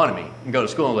make fun of me and go to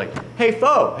school and like, hey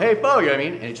Fo, you know what I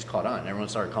mean? And it just caught on. Everyone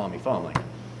started calling me Fo. I'm like,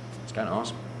 it's kind of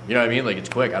awesome. You know what I mean? Like, it's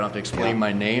quick. I don't have to explain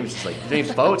my name. It's just like, your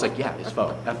name's Fo? It's like, yeah, it's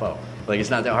Fo. F-O. Like, it's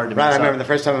not that hard to mix Right, I up. remember the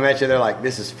first time I met you, they're like,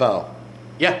 this is Fo.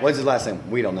 Yeah. What's his last name?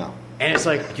 We don't know. And it's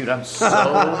like, dude, I'm so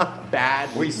bad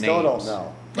with names. We still don't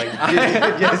know. Like,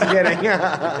 just kidding.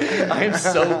 I am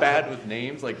so bad with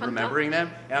names, like remembering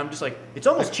them. And I'm just like, it's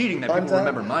almost cheating that people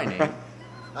remember my name.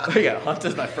 Oh, yeah,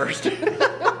 Hunta's my first.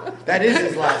 That is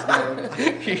his last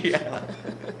name. Yeah.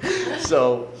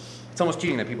 So it's almost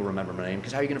cheating that people remember my name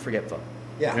because how are you going to forget Fo?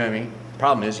 Yeah. You know what I mean?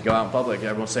 Problem is, you go out in public,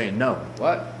 everyone's saying no.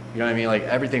 What? You know what I mean? Like,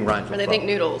 everything rhymes with Or they Fo. think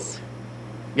noodles.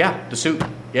 Yeah, the soup.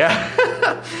 Yeah.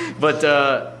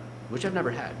 But, which I've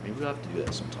never had. Maybe we'll have to do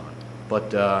that sometime.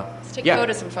 But, Let's take Fo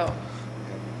to some Fo.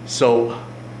 So,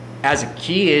 as a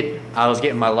kid, I was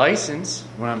getting my license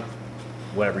when I'm,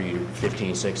 whatever you do,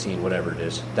 15, 16, whatever it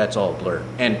is. That's all blurred.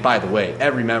 And by the way,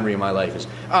 every memory of my life is,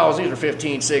 oh, I was either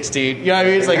 15, 16. You know what I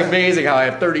mean? It's like amazing how I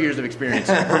have 30 years of experience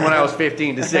from when I was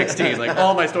 15 to 16. Like,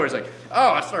 all my stories, like, oh,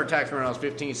 I started taxing when I was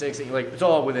 15, 16. Like, it's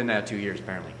all within that 2 years,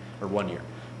 apparently. Or 1 year.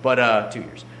 But 2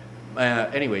 years.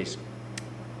 Anyways,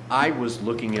 I was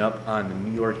looking up on the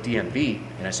New York DMV,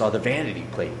 and I saw the vanity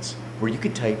plates, where you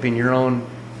could type in your own,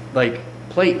 like,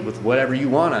 plate with whatever you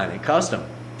want on it, custom.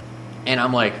 And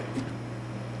I'm like,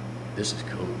 this is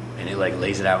cool. And it like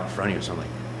lays it out in front of you. So I'm like,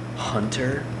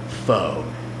 HuntaFo,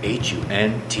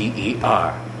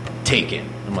 HUNTER, taken.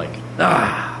 I'm like,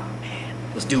 man,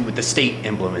 let's do it with the state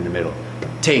emblem in the middle.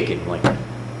 Taken. I'm like,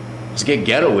 let's get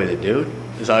ghetto with it, dude.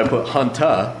 So I put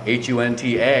Hunta,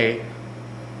 HUNTA,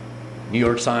 New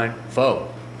York sign,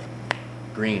 Fo.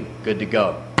 Green, good to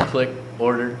go. Click,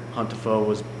 ordered, HuntaFo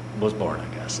was born,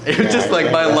 I guess. It was just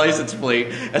like my license plate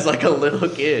as like a little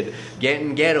kid,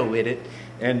 getting ghetto with it.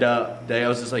 And I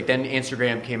was just like, then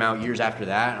Instagram came out years after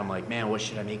that. And I'm like, man, what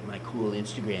should I make my cool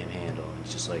Instagram handle? And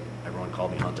it's just like, everyone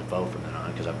called me HuntaFo from then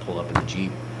on because I pull up in the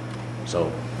Jeep.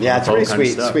 So yeah, it's pretty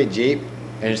sweet Jeep.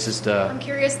 And it's just. I'm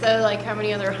curious though, like how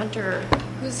many other hunter?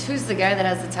 Who's the guy that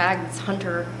has the tag that's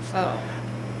HuntaFo?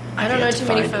 I don't know too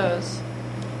many Fos.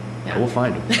 Yeah. I will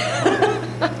find him.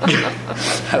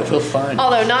 I will find him.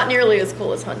 Although not nearly as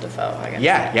cool as HuntaFo, I guess.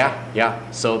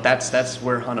 Yeah. So that's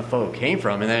where HuntaFo came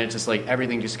from, and then it's just like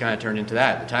everything just kind of turned into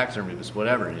that. The taxidermy was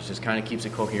whatever, and it just kind of keeps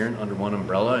it coherent under one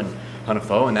umbrella and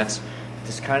HuntaFo, and that's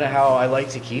kind of how I like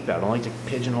to keep it. I don't like to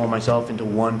pigeonhole myself into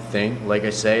one thing. Like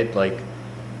I said, like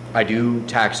I do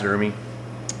taxidermy,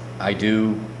 I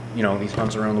do these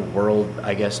hunts around the world,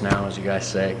 I guess now, as you guys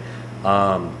say.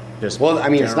 Well, I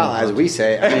mean, it's not as we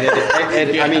say. I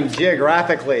mean, I mean,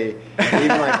 geographically, even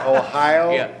like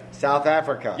Ohio, South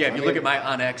Africa. Yeah, if you look at my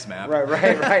OnX map.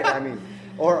 Right. I mean,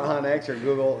 or OnX or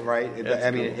Google, right?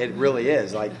 I mean, it really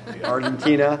is like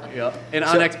Argentina. Yeah, and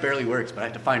OnX barely works, but I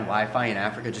have to find Wi-Fi in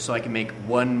Africa just so I can make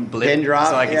one blip, pin drop,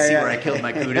 so I can see where I killed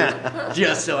my kudu,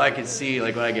 just so I can see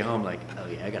like when I get home, like, oh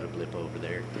yeah, I got a blip over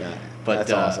there. Yeah, but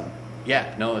that's awesome.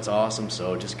 Yeah, no, it's awesome.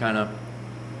 So just kind of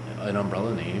an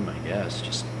umbrella name, I guess.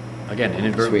 Just. Again,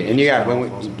 inadvertently. Sweet.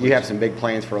 And you have some big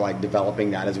plans for like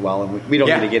developing that as well, and we don't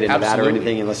need to get into that or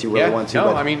anything unless you really want to.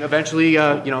 No, I mean, eventually,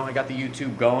 I got the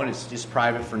YouTube going. It's just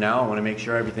private for now. I want to make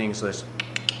sure everything's this.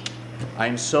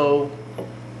 I've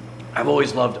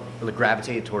always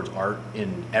gravitated towards art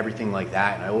and everything like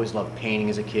that, and I always loved painting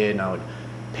as a kid, and I would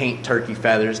paint turkey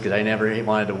feathers because I never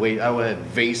wanted to wait. I would have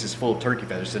vases full of turkey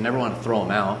feathers, so I never wanted to throw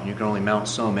them out, and you can only mount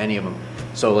so many of them.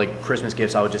 So like Christmas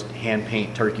gifts, I would just hand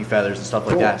paint turkey feathers and stuff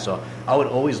like that. So I would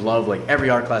always love like every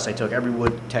art class I took, every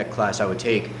wood tech class I would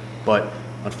take. But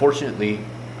unfortunately,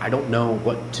 I don't know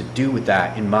what to do with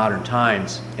that in modern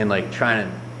times and like trying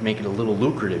to make it a little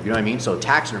lucrative. You know what I mean? So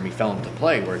taxidermy fell into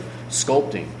play where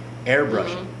sculpting,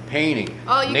 airbrushing, painting,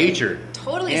 nature, you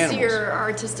totally animals. see your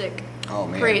artistic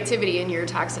creativity in your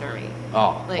taxidermy.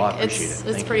 Oh, like, well, I appreciate it.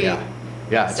 It's pretty.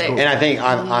 Yeah, it's cool. And I think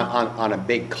on a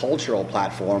big cultural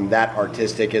platform, that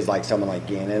artistic is like someone like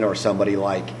Gannon or somebody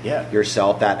like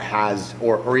yourself that has,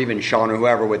 or even Sean or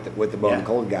whoever with the Bone and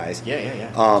Cold guys.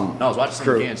 Yeah. No, I was watching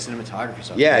some Gannon cinematography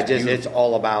stuff. Yeah, it's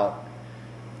all about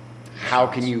how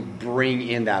can you bring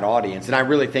in that audience. And I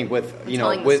really think with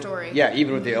even with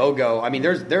the OGO, I mean,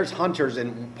 there's hunters,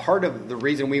 and part of the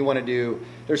reason we want to do,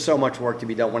 there's so much work to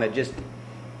be done when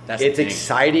it's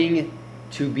exciting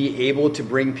to be able to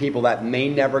bring people that may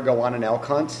never go on an elk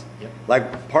hunt. Yep.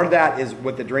 Like, part of that is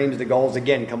with the dreams, the goals,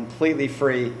 again, completely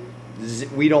free.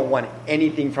 We don't want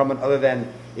anything from it other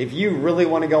than, if you really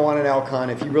want to go on an elk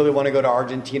hunt, if you really want to go to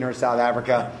Argentina or South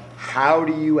Africa, how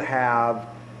do you have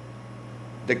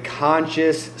the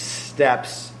conscious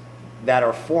steps that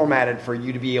are formatted for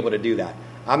you to be able to do that?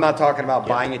 I'm not talking about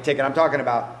buying a ticket. I'm talking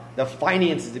about the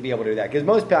finances to be able to do that, because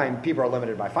most time people are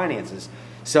limited by finances.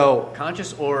 So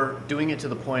conscious, or doing it to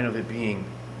the point of it being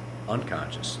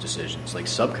unconscious decisions, like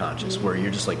subconscious, where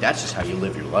you're just like, that's just how you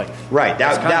live your life. Right.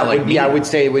 That would be, I would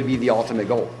say, it would be the ultimate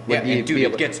goal.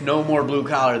 It gets no more blue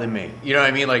collar than me. You know what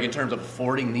I mean? Like, in terms of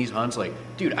affording these hunts, like,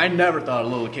 dude, I never thought a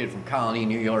little kid from Colony,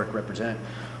 New York,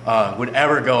 would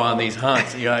ever go on these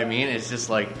hunts. You know what I mean? It's just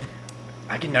like,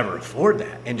 I can never afford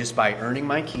that. And just by earning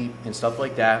my keep and stuff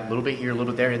like that, a little bit here, a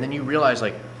little bit there, and then you realize,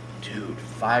 like, dude,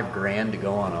 $5,000 to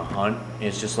go on a hunt.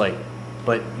 It's just like,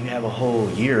 but you have a whole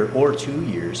year or 2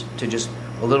 years to just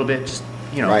a little bit, just,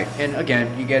 Right. And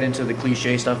again, you get into the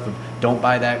cliche stuff of don't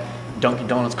buy that Dunkin'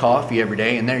 Donuts coffee every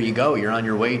day, and there you go, you're on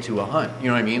your way to a hunt. You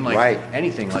know what I mean? Like,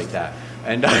 anything like that.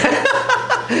 And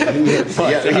I'm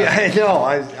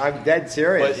dead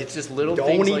serious. But it's just little don't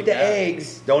things eat like the that.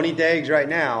 eggs. Don't eat the eggs right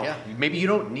now. Yeah, maybe you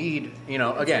don't need,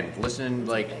 again, listen,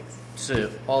 like,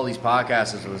 to all these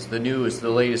podcasts, it's the newest, the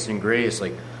latest and greatest.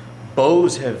 Like,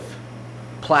 bows have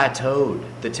plateaued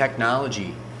the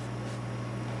technology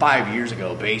 5 years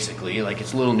ago, basically. Like,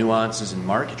 it's little nuances in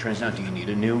market trends now. Do you need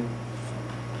a new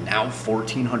now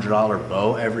 $1,400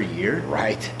 bow every year?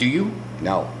 Right. Do you?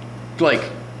 No. Like,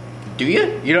 do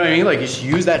you? You know what I mean? Like, just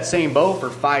use that same bow for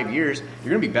 5 years. You're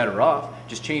going to be better off.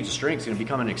 Just change the string. It's going to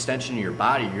become an extension of your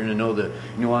body. You're going to know the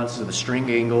nuances of the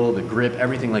string angle, the grip,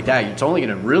 everything like that. It's only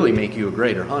going to really make you a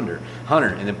greater hunter.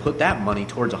 And then put that money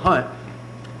towards a hunt.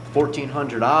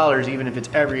 $1,400, even if it's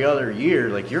every other year,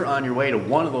 like, you're on your way to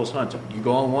one of those hunts. You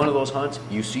go on one of those hunts,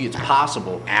 you see it's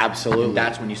possible. Absolutely. And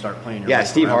that's when you start playing your life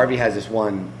Steve around. Harvey has this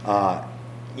one,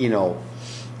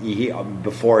 he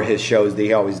before his shows,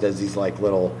 he always does these, like,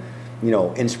 little,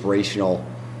 inspirational,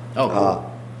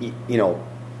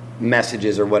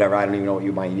 messages or whatever. I don't even know what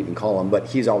you might even call them, but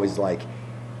he's always like,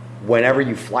 whenever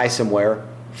you fly somewhere,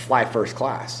 fly first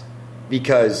class,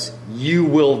 because you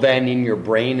will then, in your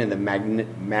brain and the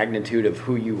magnitude of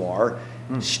who you are,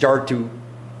 start to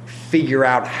figure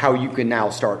out how you can now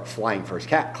start flying first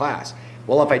class.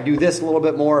 Well, if I do this a little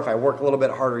bit more, if I work a little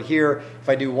bit harder here, if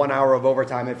I do 1 hour of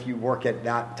overtime, if you work at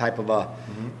that type of a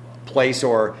place,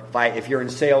 or if you're in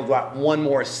sales, got one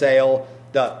more sale,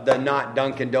 the not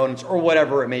Dunkin' Donuts or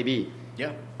whatever it may be.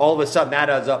 Yeah. All of a sudden that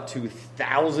adds up to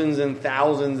thousands and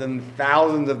thousands and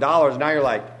thousands of dollars. Now you're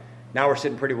like, now we're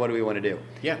sitting pretty. What do we want to do?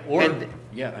 Yeah.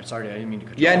 I'm sorry, I didn't mean to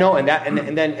cut you off. Yeah, no,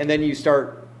 and then you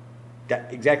start.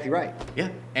 That exactly right. Yeah,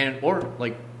 or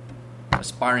like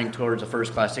aspiring towards a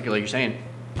first class ticket, like you're saying.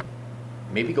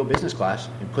 Maybe go business class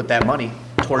and put that money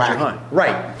towards your hunt.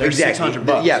 Right. There's exactly.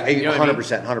 $600. Yeah,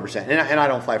 100%. And I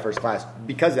don't fly first class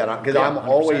because of that. Because I'm 100%.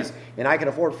 always, and I can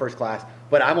afford first class,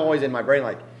 but I'm always in my brain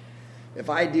like, if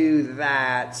I do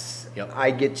that,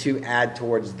 I get to add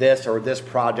towards this or this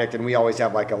project. And we always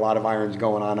have, like, a lot of irons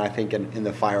going on, I think, in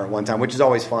the fire at one time, which is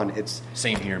always fun. It's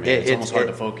same here, man. It's almost hard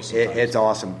to focus sometimes. It's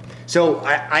awesome. So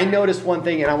I noticed one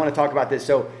thing, and I want to talk about this.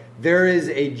 So there is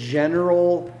a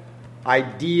general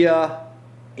idea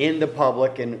in the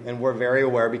public, and we're very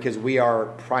aware because we are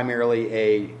primarily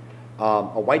a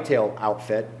whitetail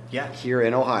outfit here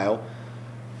in Ohio.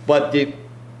 But the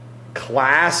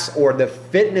class or the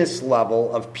fitness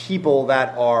level of people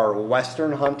that are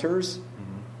Western hunters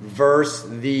versus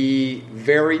the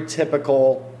very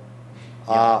typical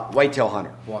whitetail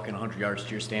hunter. Walking 100 yards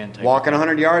to your stand. Walking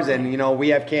 100 yards, and we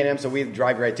have Can-Am, so we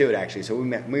drive right to it, actually. So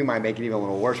we might make it even a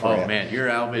little worse for you. Oh, man, your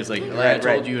outfit is like I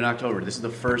told you in October, this is the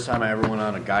first time I ever went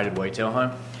on a guided whitetail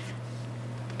hunt.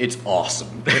 It's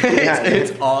awesome.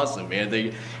 It's awesome, man.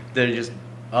 They're just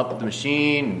up the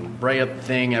machine, bright up the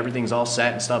thing, everything's all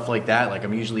set and stuff like that. Like,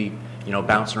 I'm usually,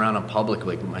 bouncing around in public,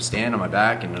 like with my stand on my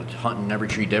back and hunting every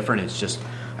tree different. It's just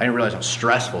I didn't realize how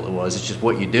stressful it was. It's just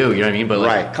what you do, you know what I mean? But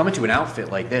like coming to an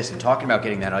outfit like this and talking about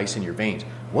getting that ice in your veins,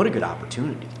 what a good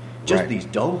opportunity. Just these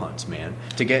doe hunts, man,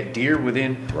 to get deer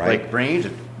within like range,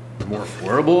 more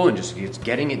affordable, and just it's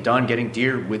getting it done, getting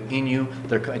deer within you.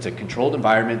 It's a controlled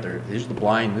environment. There's the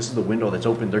blind. This is the window that's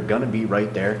open. They're gonna be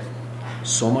right there.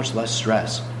 So much less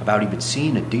stress about even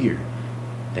seeing a deer.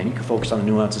 Then you can focus on the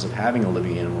nuances of having a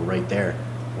living animal right there.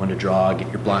 When to draw,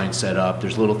 get your blind set up.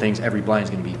 There's little things. Every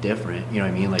blind's going to be different. You know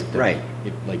what I mean? Like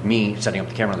like me setting up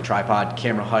the camera on the tripod,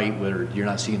 camera height, where you're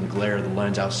not seeing the glare of the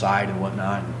lens outside and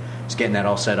whatnot. And just getting that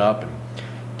all set up and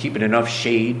keeping enough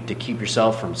shade to keep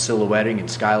yourself from silhouetting and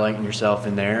skylighting yourself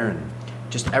in there, and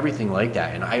just everything like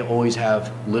that. And I always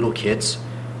have little kits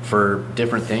for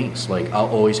different things. Like I'll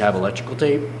always have electrical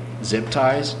tape, zip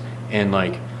ties, and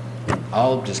like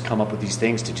I'll just come up with these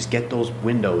things to just get those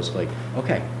windows. Like,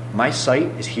 okay, my sight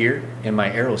is here and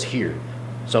my arrow's here.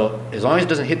 So as long as it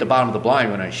doesn't hit the bottom of the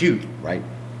blind when I shoot,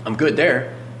 I'm good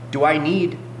there. Do I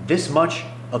need this much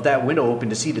of that window open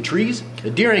to see the trees? The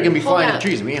deer ain't gonna be flying in the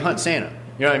trees. We ain't hunting Santa.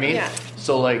 You know what I mean? Yeah.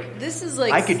 So like, this is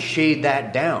like, I could shade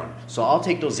that down. So I'll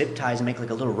take those zip ties and make like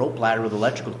a little rope ladder with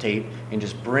electrical tape and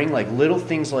just bring like little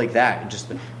things like that. And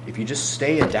just, if you just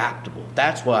stay adaptable,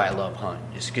 that's why I love hunting.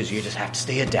 Just because you just have to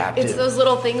stay adaptive. It's those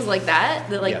little things like that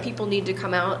like people need to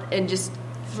come out and just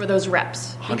for those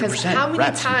reps. 100%. Because how many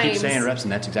reps. times? You keep saying reps,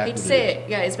 and that's exactly what it is. Say it,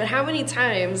 guys, but how many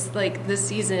times like this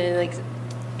season, like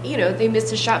they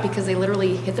missed a shot because they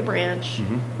literally hit the branch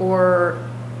or.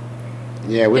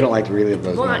 Yeah, we don't like to relive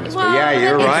those moments. Well, but yeah,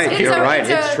 you're right.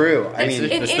 It's true. I mean,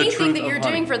 in anything that you're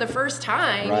doing for the first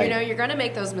time, you're going to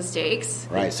make those mistakes.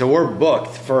 Right. So we're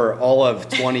booked for all of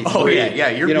 23. Oh yeah,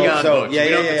 you're beyond booked.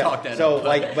 Yeah. Talk that so up.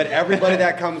 like, but everybody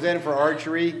that comes in for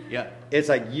archery, it's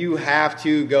like you have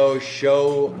to go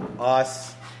show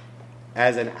us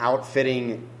as an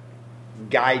outfitting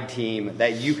guide team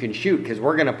that you can shoot, because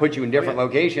we're going to put you in different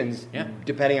locations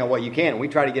depending on what you can. We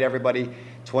try to get everybody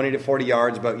 20 to 40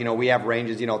 yards, but we have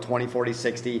ranges 20, 40,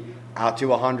 60 out to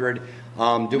 100.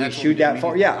 Do we shoot that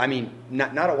far? Yeah, I mean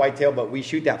not a whitetail, but we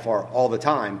shoot that far all the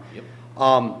time.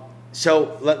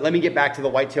 So let me get back to the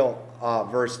whitetail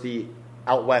versus the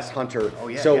out west hunter.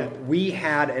 We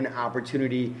had an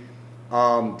opportunity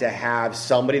to have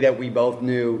somebody that we both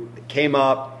knew came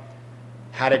up,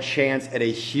 had a chance at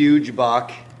a huge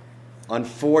buck.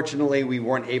 Unfortunately, we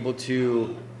weren't able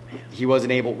to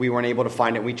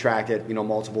find it. We tracked it,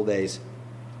 multiple days.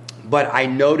 But I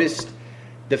noticed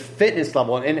the fitness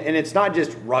level, and it's not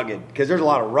just rugged, because there's a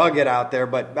lot of rugged out there,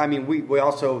 but I mean, we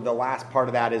also, the last part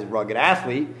of that is rugged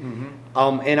athlete.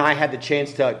 And I had the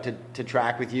chance to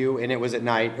track with you, and it was at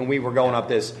night, and we were going up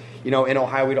this, in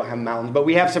Ohio we don't have mountains, but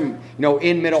we have some,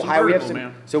 in mid-Ohio we have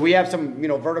some, so we have some,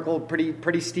 vertical,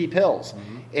 pretty steep hills.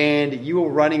 And you were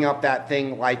running up that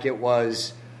thing like it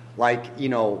was, like, it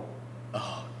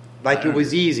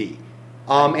was easy.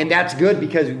 And that's good,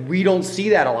 because we don't see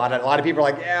that a lot. A lot of people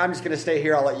are like, I'm just going to stay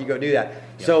here. I'll let you go do that.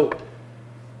 So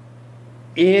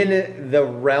in the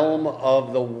realm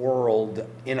of the world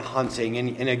in hunting,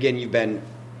 and again, you've been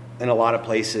in a lot of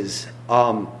places,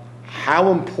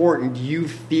 how important do you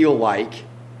feel like,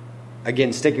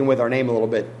 again, sticking with our name a little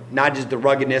bit, not just the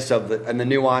ruggedness and the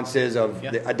nuances of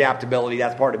the adaptability,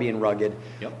 that's part of being rugged,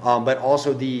 but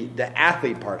also the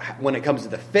athlete part when it comes to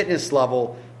the fitness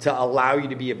level to allow you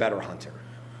to be a better hunter?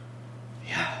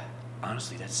 Yeah,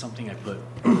 honestly, that's something I put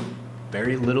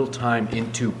very little time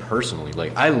into personally.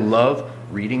 Like, I love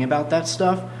reading about that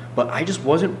stuff, but I just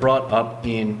wasn't brought up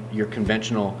in your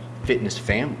conventional fitness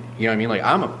family. You know what I mean? Like,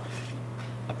 I'm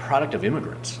a product of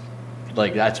immigrants.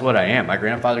 Like, that's what I am. My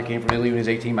grandfather came from Italy when he was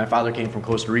 18. My father came from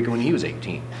Costa Rica when he was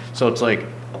 18. So it's like,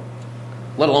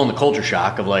 let alone the culture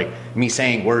shock of like me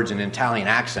saying words in an Italian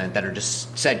accent that are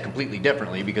just said completely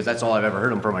differently, because that's all I've ever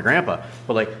heard them from my grandpa.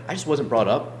 But like, I just wasn't brought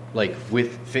up like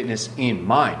with fitness in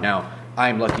mind. Now,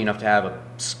 I'm lucky enough to have a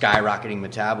skyrocketing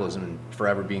metabolism and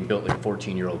forever being built like a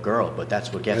 14-year-old girl, but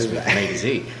that's what gets me from A to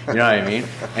Z. You know what I mean?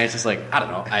 And it's just like, I don't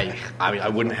know. I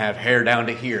wouldn't have hair down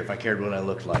to here if I cared what I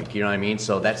looked like. You know what I mean?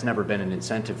 So that's never been an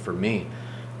incentive for me.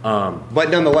 But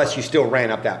nonetheless, you still ran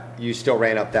up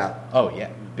that. Oh yeah,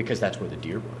 because that's where the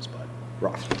deer was, bud.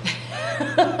 Rough.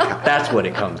 That's what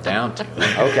it comes down to.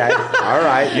 Okay. All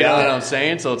right. You know what I'm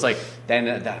saying? So it's like, then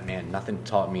that, man, nothing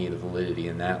taught me the validity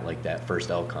in that like that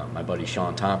first elk hunt. My buddy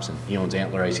Sean Thompson, he owns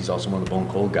Antler Ice. He's also one of the Bone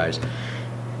Cold guys.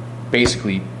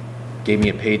 Basically gave me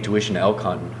a paid tuition to elk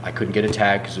hunting. I couldn't get a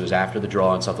tag because it was after the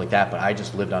draw and stuff like that, but I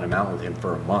just lived on a mountain with him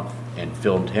for a month and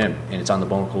filmed him. And it's on the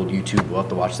Bone Cold YouTube. We'll have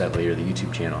to watch that later, the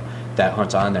YouTube channel. That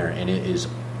hunt's on there, and it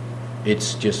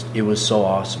was so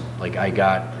awesome. Like, I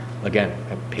got, again,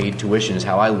 paid tuition is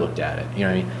how I looked at it. You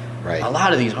know what I mean? Right. A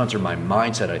lot of these hunts are my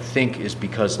mindset, I think, is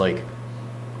because, like,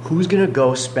 who's going to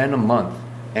go spend a month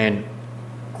and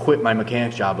quit my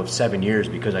mechanic's job of 7 years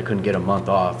because I couldn't get a month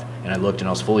off, and I looked and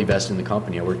I was fully vested in the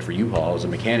company. I worked for U-Haul. I was a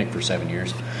mechanic for 7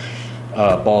 years.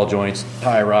 Ball joints,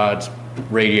 tie rods,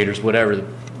 radiators, whatever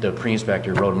the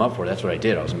pre-inspector wrote them up for. That's what I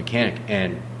did. I was a mechanic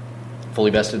and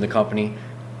fully vested in the company.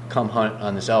 Come hunt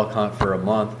on this elk hunt for a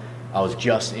month. I was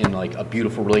just in like a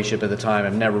beautiful relationship at the time.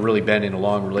 I've never really been in a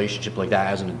long relationship like that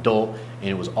as an adult, and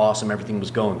it was awesome. Everything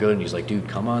was going good, and he's like, dude,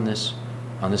 come on this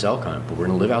elk hunt, but we're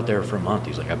gonna live out there for a month.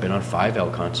 He's like, I've been on 5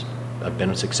 elk hunts. I've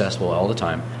been successful all the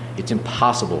time. It's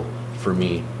impossible for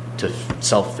me to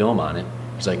self-film on it.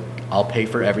 He's like, I'll pay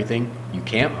for everything. You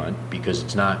can't hunt because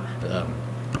it's not,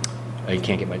 you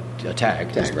can't get a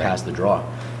tag to pass the draw.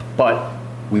 But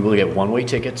we will get one-way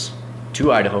tickets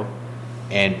to Idaho,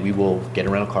 and we will get a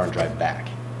rental car and drive back,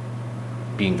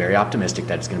 being very optimistic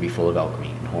that it's going to be full of elk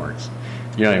meat and horns.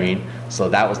 You know what I mean? So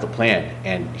that was the plan.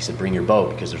 And he said, bring your bow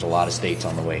because there's a lot of states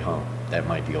on the way home that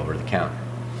might be over the counter.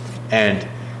 And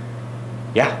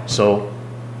yeah, so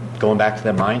going back to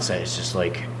that mindset, it's just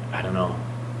like, I don't know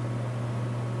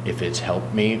if it's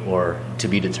helped me or to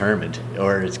be determined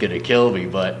or it's going to kill me,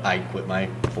 but I quit my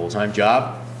full-time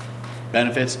job,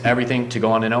 benefits, everything to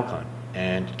go on an elk hunt,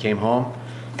 and came home.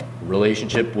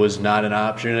 Relationship was not an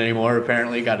option anymore,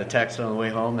 apparently. Got a text on the way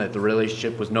home that the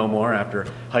relationship was no more after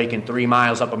hiking 3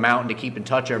 miles up a mountain to keep in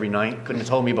touch every night. Couldn't have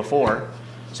told me before.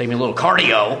 Save me a little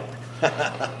cardio.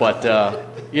 But,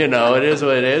 you know, it is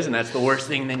what it is, and that's the worst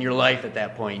thing in your life at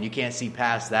that point. And you can't see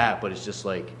past that, but it's just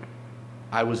like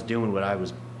I was doing what I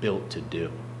was built to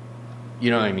do.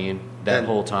 You know what I mean? That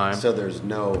whole time. So there's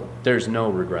no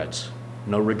regrets.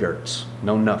 No regrets.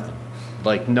 No nothing.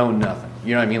 Like, no nothing.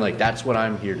 You know what I mean? Like, that's what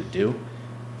I'm here to do.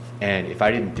 And if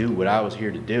I didn't do what I was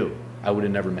here to do, I would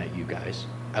have never met you guys.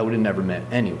 I would have never met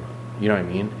anyone. You know what I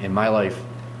mean? And my life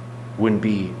wouldn't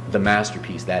be the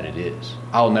masterpiece that it is.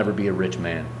 I'll never be a rich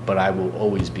man, but I will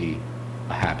always be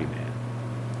a happy man.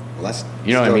 Well, that's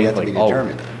you know what I mean? Yet to be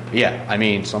determined. Yeah, I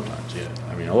mean, sometimes, yeah.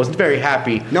 I mean, I wasn't very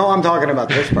happy. No, I'm talking about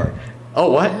the rich part.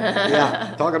 Oh, what?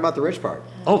 Yeah, talking about the rich part.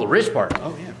 Oh, the rich part.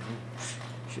 Oh, yeah.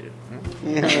 Shit.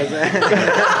 You know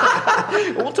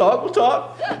We'll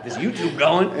talk. Is YouTube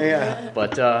going? Yeah.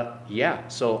 But, yeah,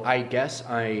 so I guess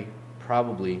I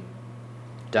probably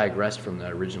digressed from the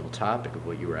original topic of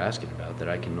what you were asking about, that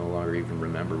I can no longer even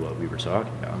remember what we were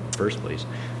talking about in the first place.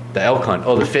 The elk hunt.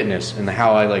 Oh, the fitness and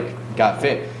how I, like, got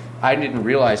fit. I didn't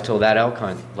realize till that elk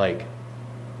hunt, like,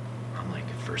 I'm like,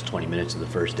 the first 20 minutes of the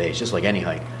first day, it's just like any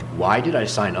hike. Why did I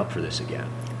sign up for this again?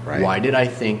 Right. Why did I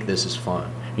think this is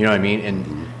fun? You know what I mean?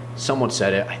 And someone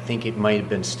said it, I think it might have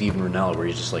been Steven Rinella, where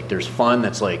he's just like, there's fun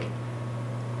that's like,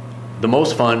 the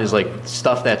most fun is like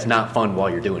stuff that's not fun while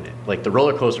you're doing it. Like the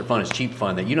roller coaster fun is cheap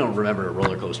fun that you don't remember a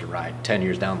roller coaster ride 10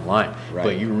 years down the line. Right.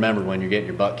 But you remember when you're getting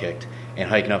your butt kicked and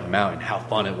hiking up a mountain, how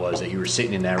fun it was that you were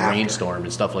sitting in that rainstorm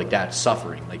and stuff like that,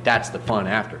 suffering. Like that's the fun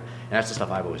after. And that's the stuff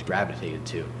I've always gravitated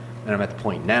to. And I'm at the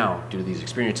point now, due to these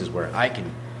experiences, where I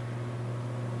can,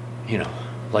 you know,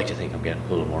 like to think I'm getting a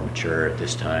little more mature at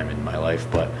this time in my life,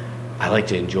 but I like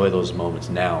to enjoy those moments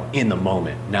now, in the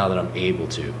moment, now that I'm able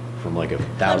to, from like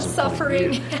 1,000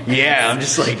 suffering. Yeah, I'm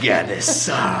just like, yeah, this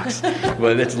sucks.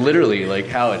 But it's literally like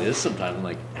how it is sometimes. I'm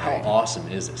like, how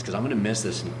awesome is this? Because I'm going to miss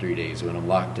this in 3 days when I'm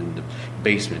locked in the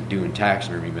basement doing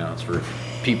taxidermy mounts for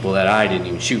people that I didn't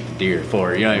even shoot the deer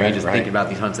for. You know what I mean? Just thinking about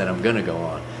these hunts that I'm going to go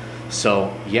on.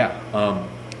 So, yeah,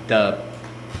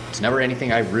 it's never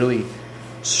anything I really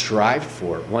strived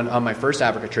for. When on my first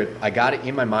Africa trip, I got it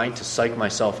in my mind to psych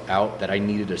myself out that I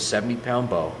needed a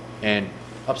 70-pound bow. And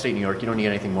upstate New York, you don't need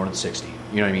anything more than 60. You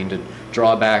know what I mean? To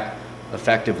draw back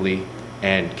effectively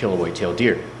and kill a white-tailed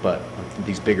deer. But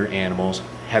these bigger animals,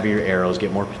 heavier arrows,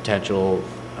 get more potential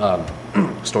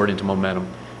stored into momentum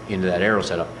into that arrow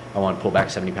setup. I want to pull back a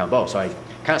 70-pound bow. So I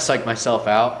kind of psyched myself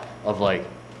out of like,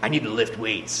 I need to lift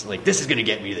weights. Like, this is going to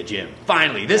get me to the gym.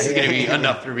 Finally, this is going to be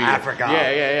enough for me. Africa.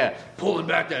 Yeah. Pulling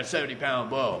back that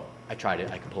 70-pound bow. I tried it.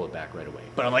 I could pull it back right away.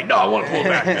 But I'm like, no, I want to pull it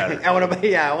back better. I want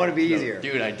to be easier.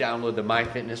 Dude, I downloaded the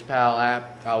MyFitnessPal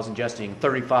app. I was ingesting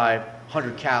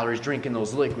 3,500 calories, drinking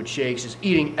those liquid shakes, just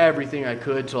eating everything I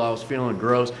could till I was feeling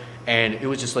gross. And it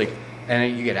was just like,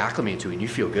 and you get acclimated to it, and you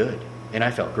feel good. And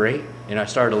I felt great, and I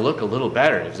started to look a little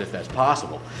better, as if that's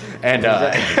possible. And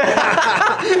but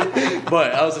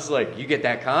I was just like, you get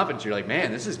that confidence. You're like,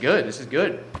 man, this is good.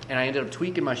 And I ended up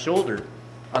tweaking my shoulder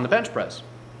on the bench press.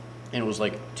 And it was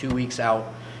like 2 weeks out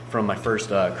from my first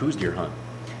coos deer hunt.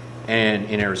 And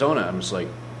in Arizona, I'm just like,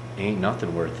 ain't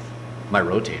nothing worth my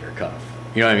rotator cuff.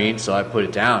 You know what I mean? So I put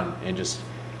it down and just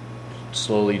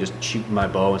slowly just shooting my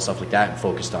bow and stuff like that and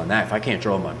focused on that. If I can't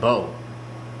draw my bow,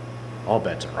 all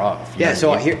bets are off. Yeah,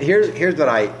 so here's what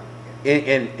I,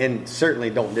 and certainly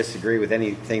don't disagree with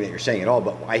anything that you're saying at all,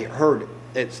 but I heard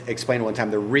it's explained one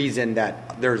time the reason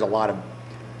that there's a lot of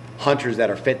hunters that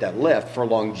are fit that lift for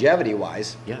longevity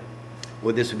wise. Yeah.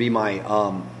 Well, this would be my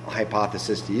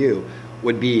hypothesis to you,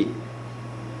 would be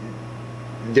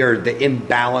the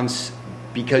imbalance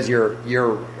because you're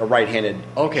a right-handed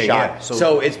shot. Yeah.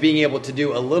 So it's being able to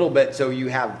do a little bit so you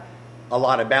have a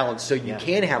lot of balance so you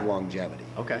can have longevity.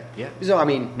 Okay, yeah. So, I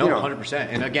mean, 100%.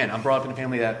 And again, I'm brought up in a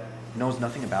family that knows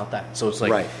nothing about that. So it's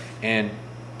like, right. And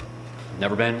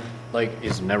never been,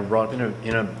 is never brought up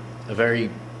in a very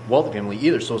wealthy family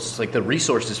either. So it's like the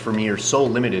resources for me are so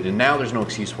limited. And now there's no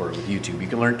excuse for it with YouTube. You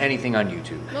can learn anything on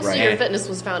YouTube. Most of your fitness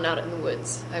was found out in the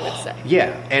woods, I would say.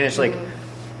 Yeah, and it's like,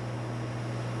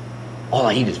 all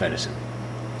I eat is venison.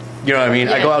 You know what I mean?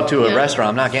 Yeah. I go out to a restaurant,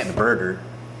 I'm not getting a burger.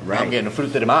 Right. I'm getting a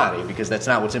fruta de mare because that's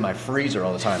not what's in my freezer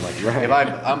all the time. Like if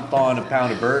I'm thawing a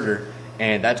pound of burger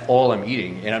and that's all I'm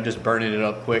eating and I'm just burning it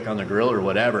up quick on the grill or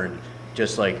whatever, and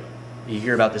just like you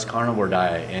hear about this carnivore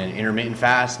diet and intermittent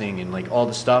fasting and like all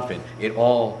the stuff, and it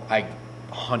all, I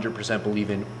 100%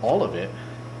 believe in all of it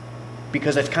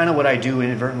because that's kind of what I do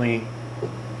inadvertently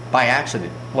by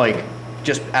accident. Like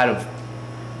just out of,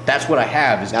 that's what I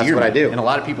have is that's deer what meat. I do. And a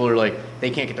lot of people are like,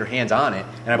 they can't get their hands on it,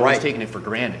 and I've always taken it for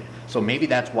granted. So maybe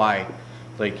that's why,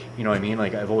 like, you know what I mean?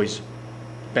 Like, I've always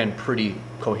been pretty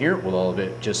coherent with all of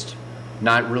it, just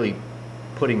not really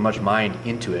putting much mind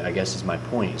into it, I guess is my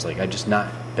point. It's like, I've just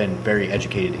not been very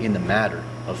educated in the matter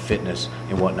of fitness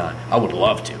and whatnot. I would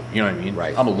love to, you know what I mean?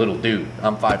 Right. I'm a little dude.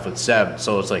 I'm 5'7",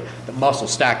 so it's like the muscle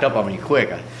stacked up on me quick.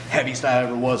 The heaviest I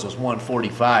ever was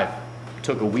 145.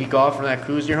 Took a week off from that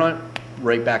cruise deer hunt,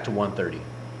 right back to 130.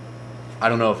 I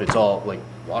don't know if it's all, like,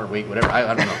 water weight, whatever.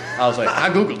 I don't know. I was like,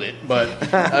 I Googled it, but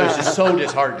it was just so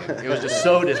disheartening. It was just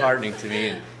so disheartening to me,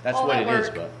 and that's all what it is.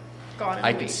 But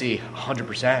I could see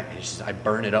 100%. It's just I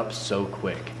burn it up so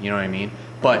quick. You know what I mean?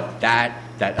 But that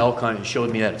elk hunt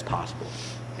showed me that it's possible.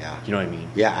 Yeah. You know what I mean?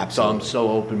 Yeah, absolutely. So I'm so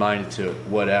open-minded to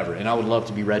whatever, and I would love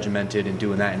to be regimented and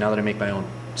doing that. And now that I make my own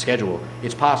schedule,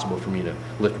 it's possible for me to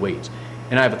lift weights.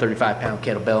 And I have a 35-pound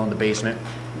kettlebell in the basement.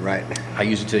 Right. I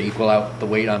use it to equal out the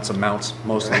weight on some mounts,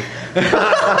 mostly.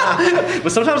 But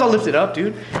sometimes I'll lift it up,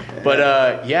 dude.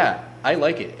 But, yeah, I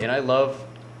like it. And I love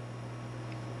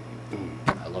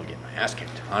getting my ass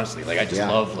kicked, honestly. Like, I just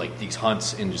love, like, these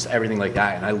hunts and just everything like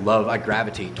that. And I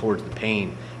gravitate towards the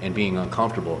pain, and being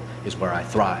uncomfortable is where I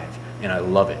thrive. And I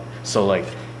love it. So, like,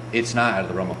 it's not out of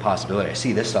the realm of possibility. I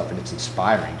see this stuff, and it's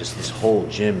inspiring. Just this whole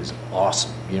gym is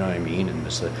awesome. You know what I mean? And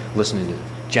just listening to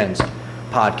Jen's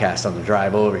podcast on the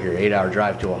drive over here, 8-hour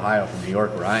drive to Ohio from New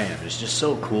York where I am. It's just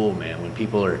so cool, man, when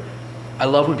people are, I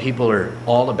love when people are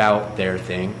all about their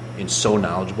thing and so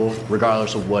knowledgeable,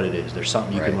 regardless of what it is. There's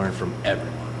something you can learn from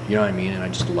everyone. You know what I mean? And I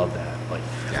just love that. Like,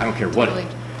 I don't care what it is.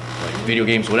 Like, video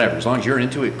games, whatever. As long as you're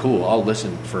into it, cool. I'll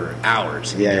listen for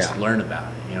hours and just learn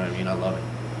about it. You know what I mean? I love it.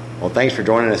 Well, thanks for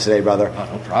joining us today, brother. Oh,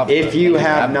 no problem. If you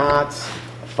have not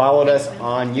followed us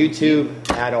on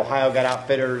YouTube at Ohio Gut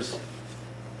Outfitters,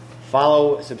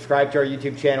 subscribe to our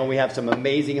YouTube channel. We have some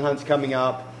amazing hunts coming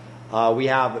up. We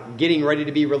have, getting ready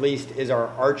to be released is our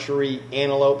archery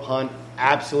antelope hunt.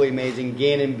 Absolutely amazing.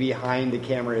 Gannon behind the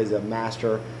camera is a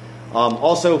master.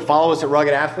 Also, follow us at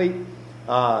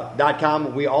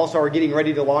RuggedAthlete.com. We also are getting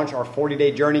ready to launch our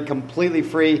 40-day journey completely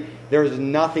free. There's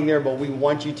nothing there, but we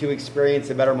want you to experience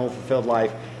a better, more fulfilled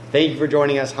life. Thank you for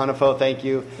joining us, HuntaFo. Thank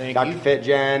you. Thank Dr. you. Fit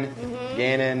Jen,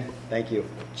 Gannon, thank you.